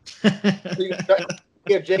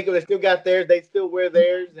 If Jacob, they still got theirs. They still wear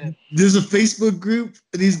theirs. And There's a Facebook group,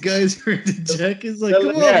 and these guys wearing the jackets. Like,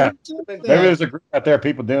 come Yeah. on, Maybe there's a group out there,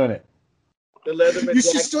 people doing it. the Leatherman you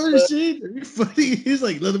should jacket start a club. scene. It'd be funny. He's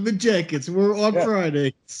like Leatherman jackets. We're on Yeah.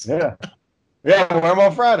 Fridays. Yeah, wear them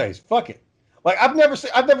on Fridays. Fuck it. Like I've never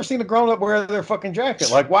seen a grown up wear their fucking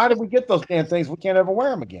jacket. Like, why did we get those damn things? We can't ever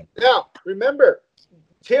wear them again. Now, remember,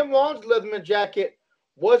 Tim Long's Leatherman jacket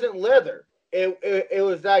wasn't leather. It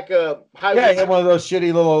was like a Yeah, he had one of those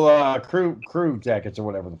shitty little crew jackets or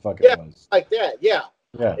whatever the fuck it was. like that. Yeah,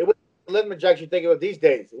 Yeah. it was Leatherman jacket you think of these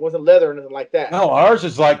days. It wasn't leather or anything like that. No, ours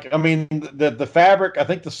is like, I mean, the fabric. I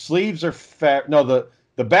think the sleeves are the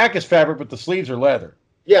back is fabric, but the sleeves are leather.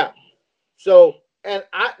 Yeah. So, and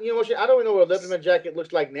I don't even know what a Leatherman jacket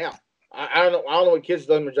looks like now. I don't know. I don't know what kids'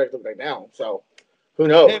 Leatherman jacket look like now. So, who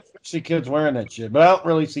knows? I see kids wearing that shit, but I don't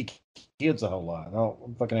really see kids a whole lot. I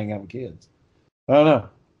don't fucking hang out with kids. I don't know.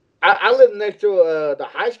 I live next to the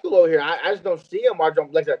high school over here. I just don't see them. I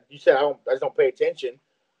don't like that. You said I just don't pay attention.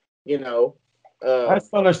 You know. I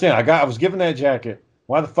just don't understand. I was given that jacket.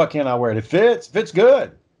 Why the fuck can't I wear it? It fits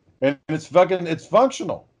good, and it's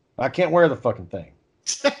functional. I can't wear the fucking thing.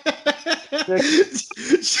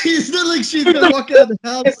 She's not like she's gonna walk out of the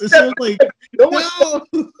house. It's sort of like, no.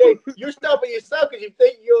 Hey, you're stopping yourself because you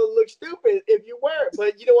think you'll look stupid if you wear it,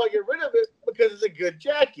 but you don't want to get rid of it because it's a good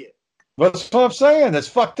jacket. That's what I'm saying. That's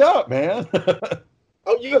fucked up, man.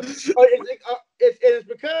 It's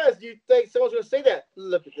because you think someone's going to say that.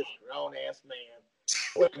 Look at this grown ass man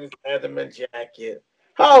with his Leatherman jacket.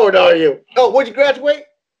 How old are you? Oh, would you graduate?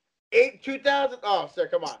 2000? Oh, sir,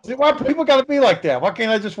 come on. See, why people got to be like that? Why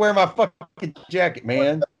can't I just wear my fucking jacket,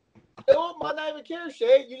 man? No, I might not even care,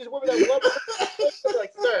 Shay. You just wear that one.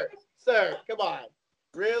 Like, sir, come on.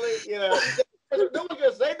 Really? You know, no one's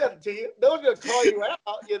going to say nothing to you. No one's going to call you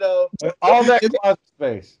out, you know. All that closet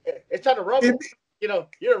space. It's time to rumble. You know,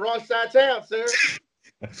 you're the wrong side of town, sir.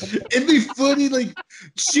 It'd be funny, like,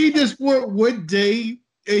 she just wore it one day,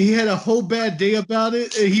 and he had a whole bad day about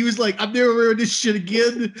it, and he was like, I'm never wearing this shit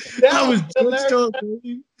again. I was just on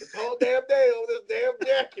this whole damn day over this damn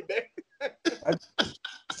jacket, man.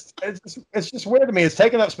 It's just weird to me. It's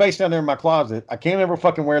taking up space down there in my closet. I can't ever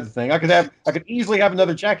fucking wear the thing. I could easily have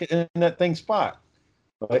another jacket in that thing spot.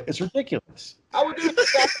 But it's ridiculous. I would do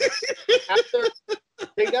it after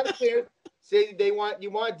take down the stairs, say you want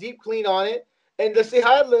a deep clean on it, and just see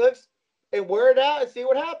how it looks, and wear it out and see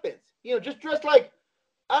what happens. You know, just dress like,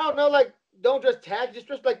 I don't know, like, don't dress tacky, just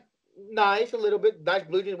dress like nice, a little bit, nice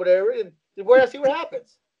blue jeans, whatever, and wear it out, see what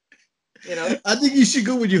happens. You know, I think you should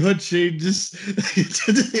go when you hunt, Shane. Just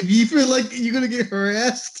if you feel like you're gonna get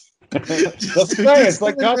harassed. It's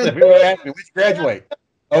like concept. People ask me, we should graduate.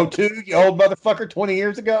 02, you old motherfucker, 20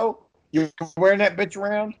 years ago? You wearing that bitch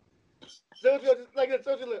around? So look,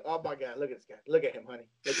 oh my God, look at this guy. Look at him, honey.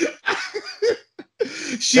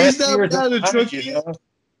 She's not down in truck.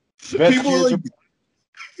 People are like,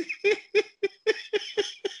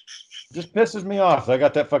 just pisses me off. I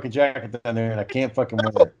got that fucking jacket down there and I can't fucking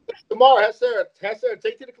wear it. Tomorrow, have Sarah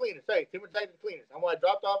take to the cleaners. Hey, take to the cleaners. I want it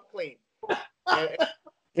dropped off clean.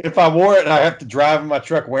 If I wore it, I have to drive in my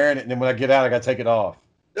truck wearing it, and then when I get out, I got to take it off.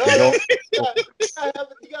 No, you got to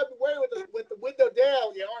be wearing it with the window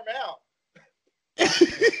down, your arm out.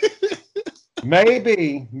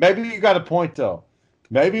 Maybe you got a point though.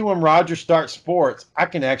 Maybe when Roger starts sports, I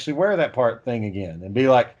can actually wear that part thing again and be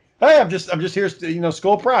like, "Hey, I'm just here,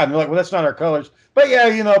 school pride." And they're like, "Well, that's not our colors." But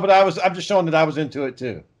yeah, but I'm just showing that I was into it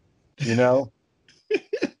too. You know,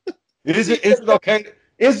 is it okay?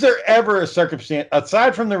 Is there ever a circumstance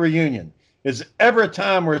aside from the reunion? Is there ever a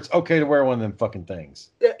time where it's okay to wear one of them fucking things?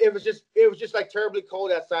 It was just like terribly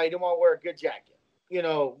cold outside. You didn't want to wear a good jacket. You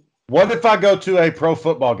know. What if I go to a pro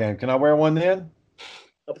football game? Can I wear one then?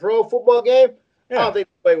 A pro football game? Yeah. I don't think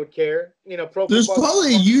anybody would care. You know, pro there's football.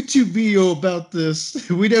 Probably a YouTube video about this.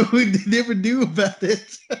 We never knew about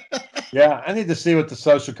it. Yeah, I need to see what the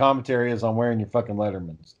social commentary is on wearing your fucking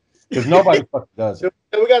Lettermans. Because nobody fucking does it.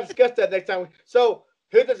 We got to discuss that next time. So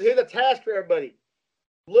here's a task for everybody.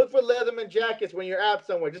 Look for Leatherman jackets when you're out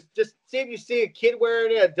somewhere. Just see if you see a kid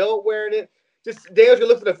wearing it, adult wearing it. Just Dale's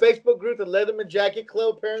gonna look for the Facebook group, the Leatherman Jacket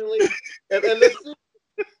Club, apparently, and let's see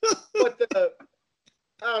what the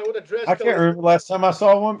dress. I can't remember the last time I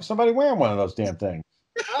saw somebody wearing one of those damn things.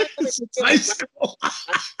 That's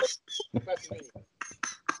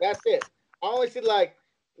it. I only see like,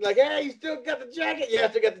 hey, you still got the jacket? Yeah, I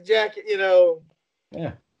still got the jacket. You know.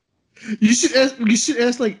 Yeah. You should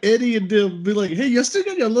ask like Eddie and them. Be like, hey, you still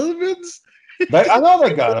got your Leathermans? I know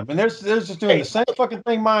they got them, and they're just doing the same fucking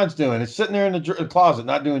thing mine's doing. It's sitting there in the closet,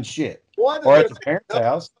 not doing shit. One Or at the parents'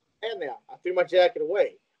 house. And now I threw my jacket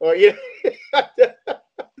away. Or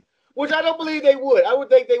which I don't believe they would. I would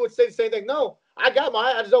think they would say the same thing. No, I got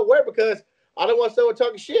mine. I just don't wear it because I don't want someone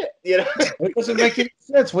talking shit. It doesn't make any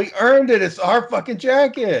sense. We earned it. It's our fucking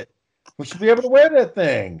jacket. We should be able to wear that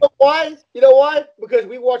thing. You know why? You know why? Because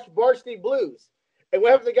we watched Varsity Blues. And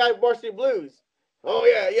what happened to the guy in Varsity Blues? Oh,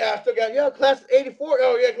 yeah, I still got, class of 84.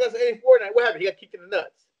 Oh, yeah, class of 84. Now, what happened? He got kicked in the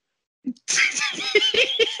nuts.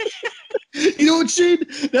 You know what, Shane?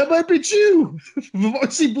 That might be true.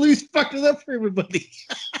 Varsity Blues fucked it up for everybody.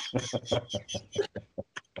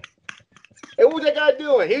 And what was that guy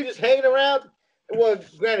doing? He was just hanging around. Well,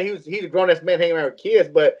 granted, he's a grown-ass man hanging around with kids,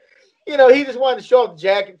 but, he just wanted to show off the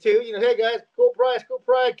jacket, too. Hey, guys, cool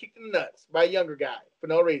pride, kicked in the nuts by a younger guy for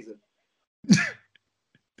no reason.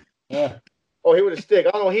 Yeah. Oh, he with a stick.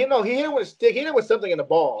 I don't know. He hit him with a stick. He hit him with something in the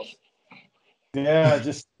balls. Yeah,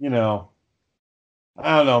 just, I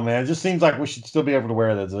don't know, man. It just seems like we should still be able to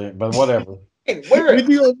wear that thing, but whatever. Hey, wear it.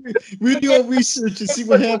 We do our research and see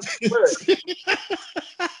what happens.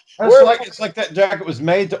 It's like that jacket was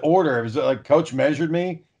made to order. It was like Coach measured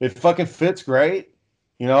me. It fucking fits great.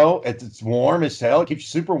 It's warm as hell. It keeps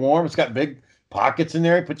you super warm. It's got big pockets in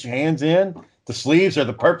there. You put your hands in. The sleeves are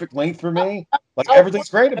the perfect length for me. Like everything's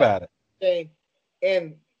great about it.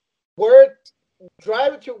 And wear it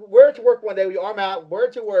to work one day with your arm out, wear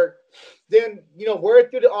it to work, then wear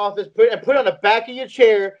it through the office, put it on the back of your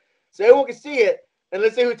chair so everyone can see it, and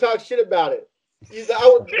let's see who talks shit about it.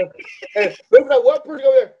 And one person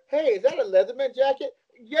over there, hey, is that a Leatherman jacket?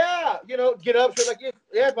 Yeah, get up, so like,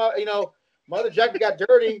 yeah, my other jacket got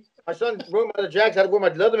dirty. My son ruined my other jacket. I had to wear my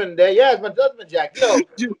Leatherman today. Yeah, it's my Leatherman jacket.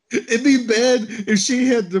 Dude, it'd be bad if she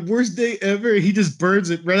had the worst day ever. He just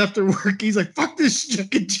burns it right after work. He's like, "Fuck this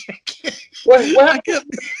fucking jacket." What happened?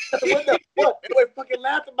 What? Everybody fucking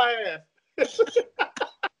laughed at my ass.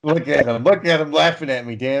 Look at him laughing at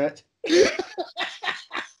me. Damn it!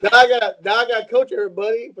 Now I got to coach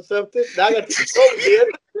everybody for something. Now I got to coach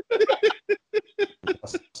it.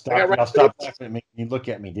 Stop laughing at me. You look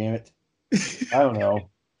at me. Damn it! I don't know.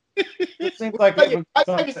 It seems like I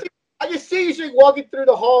can see you walking through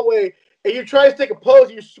the hallway and you're trying to take a pose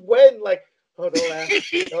and you're sweating like, oh, don't laugh.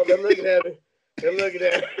 Oh, they're looking at me. They're looking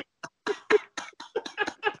at me.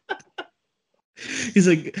 He's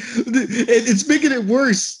like, it's making it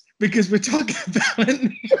worse because we're talking about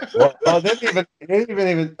it. Well, it didn't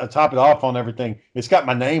even top it off on everything. It's got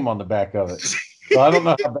my name on the back of it. So I don't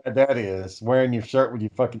know how bad that is. Wearing your shirt with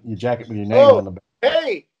your jacket with your name on the back.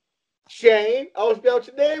 Hey, Shane, I was about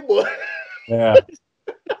your name, boy. Yeah.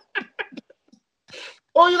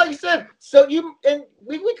 Like you said, so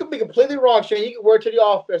we could be completely wrong, Shane. You can wear it to the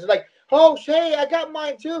office. It's like, oh, Shane, I got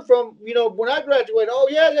mine too from when I graduated. Oh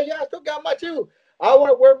yeah, I still got mine too. I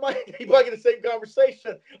want to wear mine. You might get the same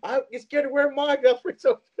conversation. I'm scared to wear mine. I'm afraid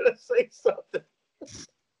someone's gonna say something.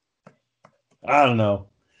 I don't know.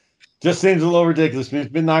 Just seems a little ridiculous. It's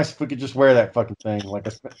been nice if we could just wear that fucking thing.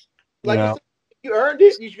 You earned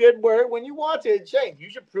it. You should wear it when you want it. Shane, you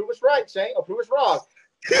should prove us right, Shane, or prove us wrong.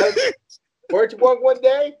 Wear it to work one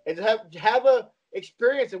day and have a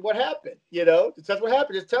experience of what happened. That's what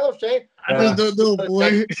happened. Just tell them, Shane. I don't know,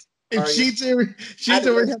 boy. If she's ever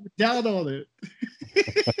have a doubt on it.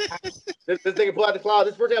 This thing pull out the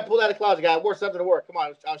closet. This first thing I pulled out of the closet, guy. I wore something to work. Come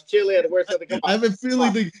on, I was chilly. I had to wear something. Come on. I have a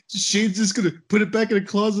feeling that Shane's just gonna put it back in the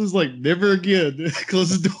closet. It's like never again.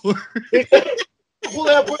 Close the door. Pull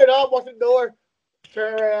it out, put it on, walk the door,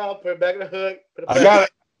 turn around, put it back in the hook. I got it.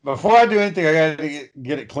 Before I do anything, I got to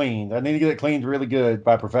get it cleaned. I need to get it cleaned really good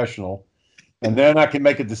by a professional, and then I can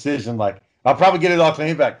make a decision. Like I'll probably get it all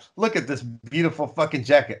cleaned back. Look at this beautiful fucking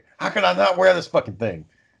jacket. How can I not wear this fucking thing?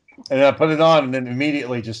 And then I put it on, and then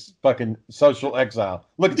immediately just fucking social exile.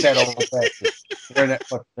 Look at that old bastard wearing that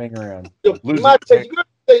fucking thing around. If you're not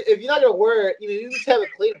gonna wear it, you just have it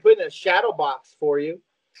clean, put it in a shadow box for you,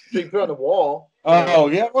 so you can put it on the wall. Oh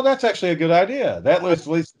yeah, well that's actually a good idea. That looks at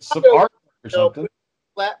least some art or something.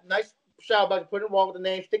 Flat, nice shadow box, put it in the wall with the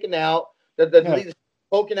name sticking out, the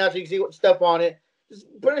poking out so you can see what stuff on it. Just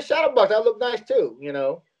put it in a shadow box. That look nice too.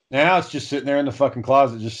 Now it's just sitting there in the fucking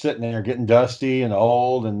closet, just sitting there, getting dusty and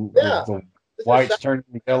old, and the white's turning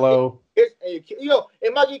yellow. It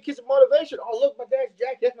might give you kids some motivation. Oh, look, my dad's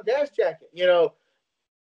jacket. That's my dad's jacket.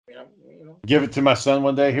 Give it to my son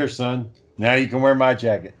one day. Here, son. Now you can wear my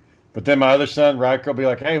jacket. But then my other son, Riker, will be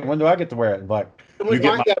like, "Hey, when do I get to wear it?" And like, you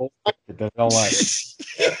get my old jacket that I don't like.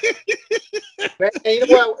 Man, you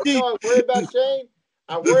know what I worry about, Shane?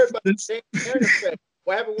 I worry about the same effect.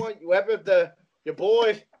 What happened if your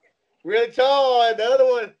boy's really tall and the other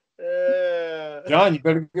one John, you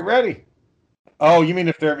better get ready. Oh, you mean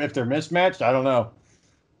if they're mismatched? I don't know.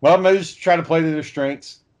 Well, maybe just try to play to their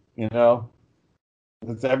strengths. You know,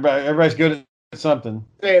 everybody's good at something.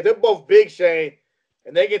 Hey, they're both big, Shane,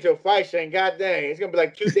 and they get to a fight, Shane. God dang, it's gonna be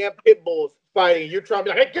like two damn pit bulls fighting. You're trying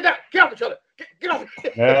to be like, hey, get off each other, get off.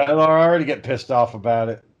 Yeah, they'll already get pissed off about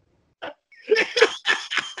it.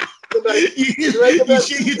 You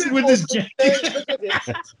should hit it with this jacket.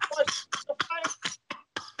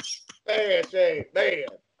 Man, Shane, man.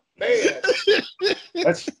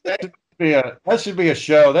 That should be a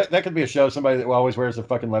show. That could be a show. Somebody that always wears a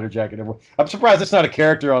fucking leather jacket. I'm surprised it's not a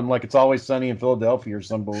character on like It's Always Sunny in Philadelphia or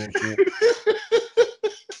some bullshit.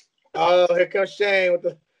 Oh, here comes Shane with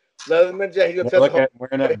the leatherman jacket.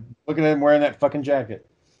 Looking at him wearing that fucking jacket.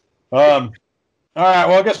 All right.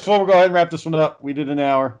 Well, I guess we'll go ahead and wrap this one up. We did an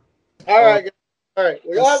hour. All right. Well,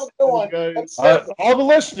 y'all have a good one. All the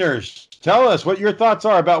listeners, tell us what your thoughts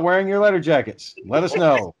are about wearing your leather jackets. Let us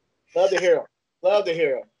know. Love to hear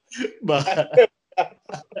them. Bye.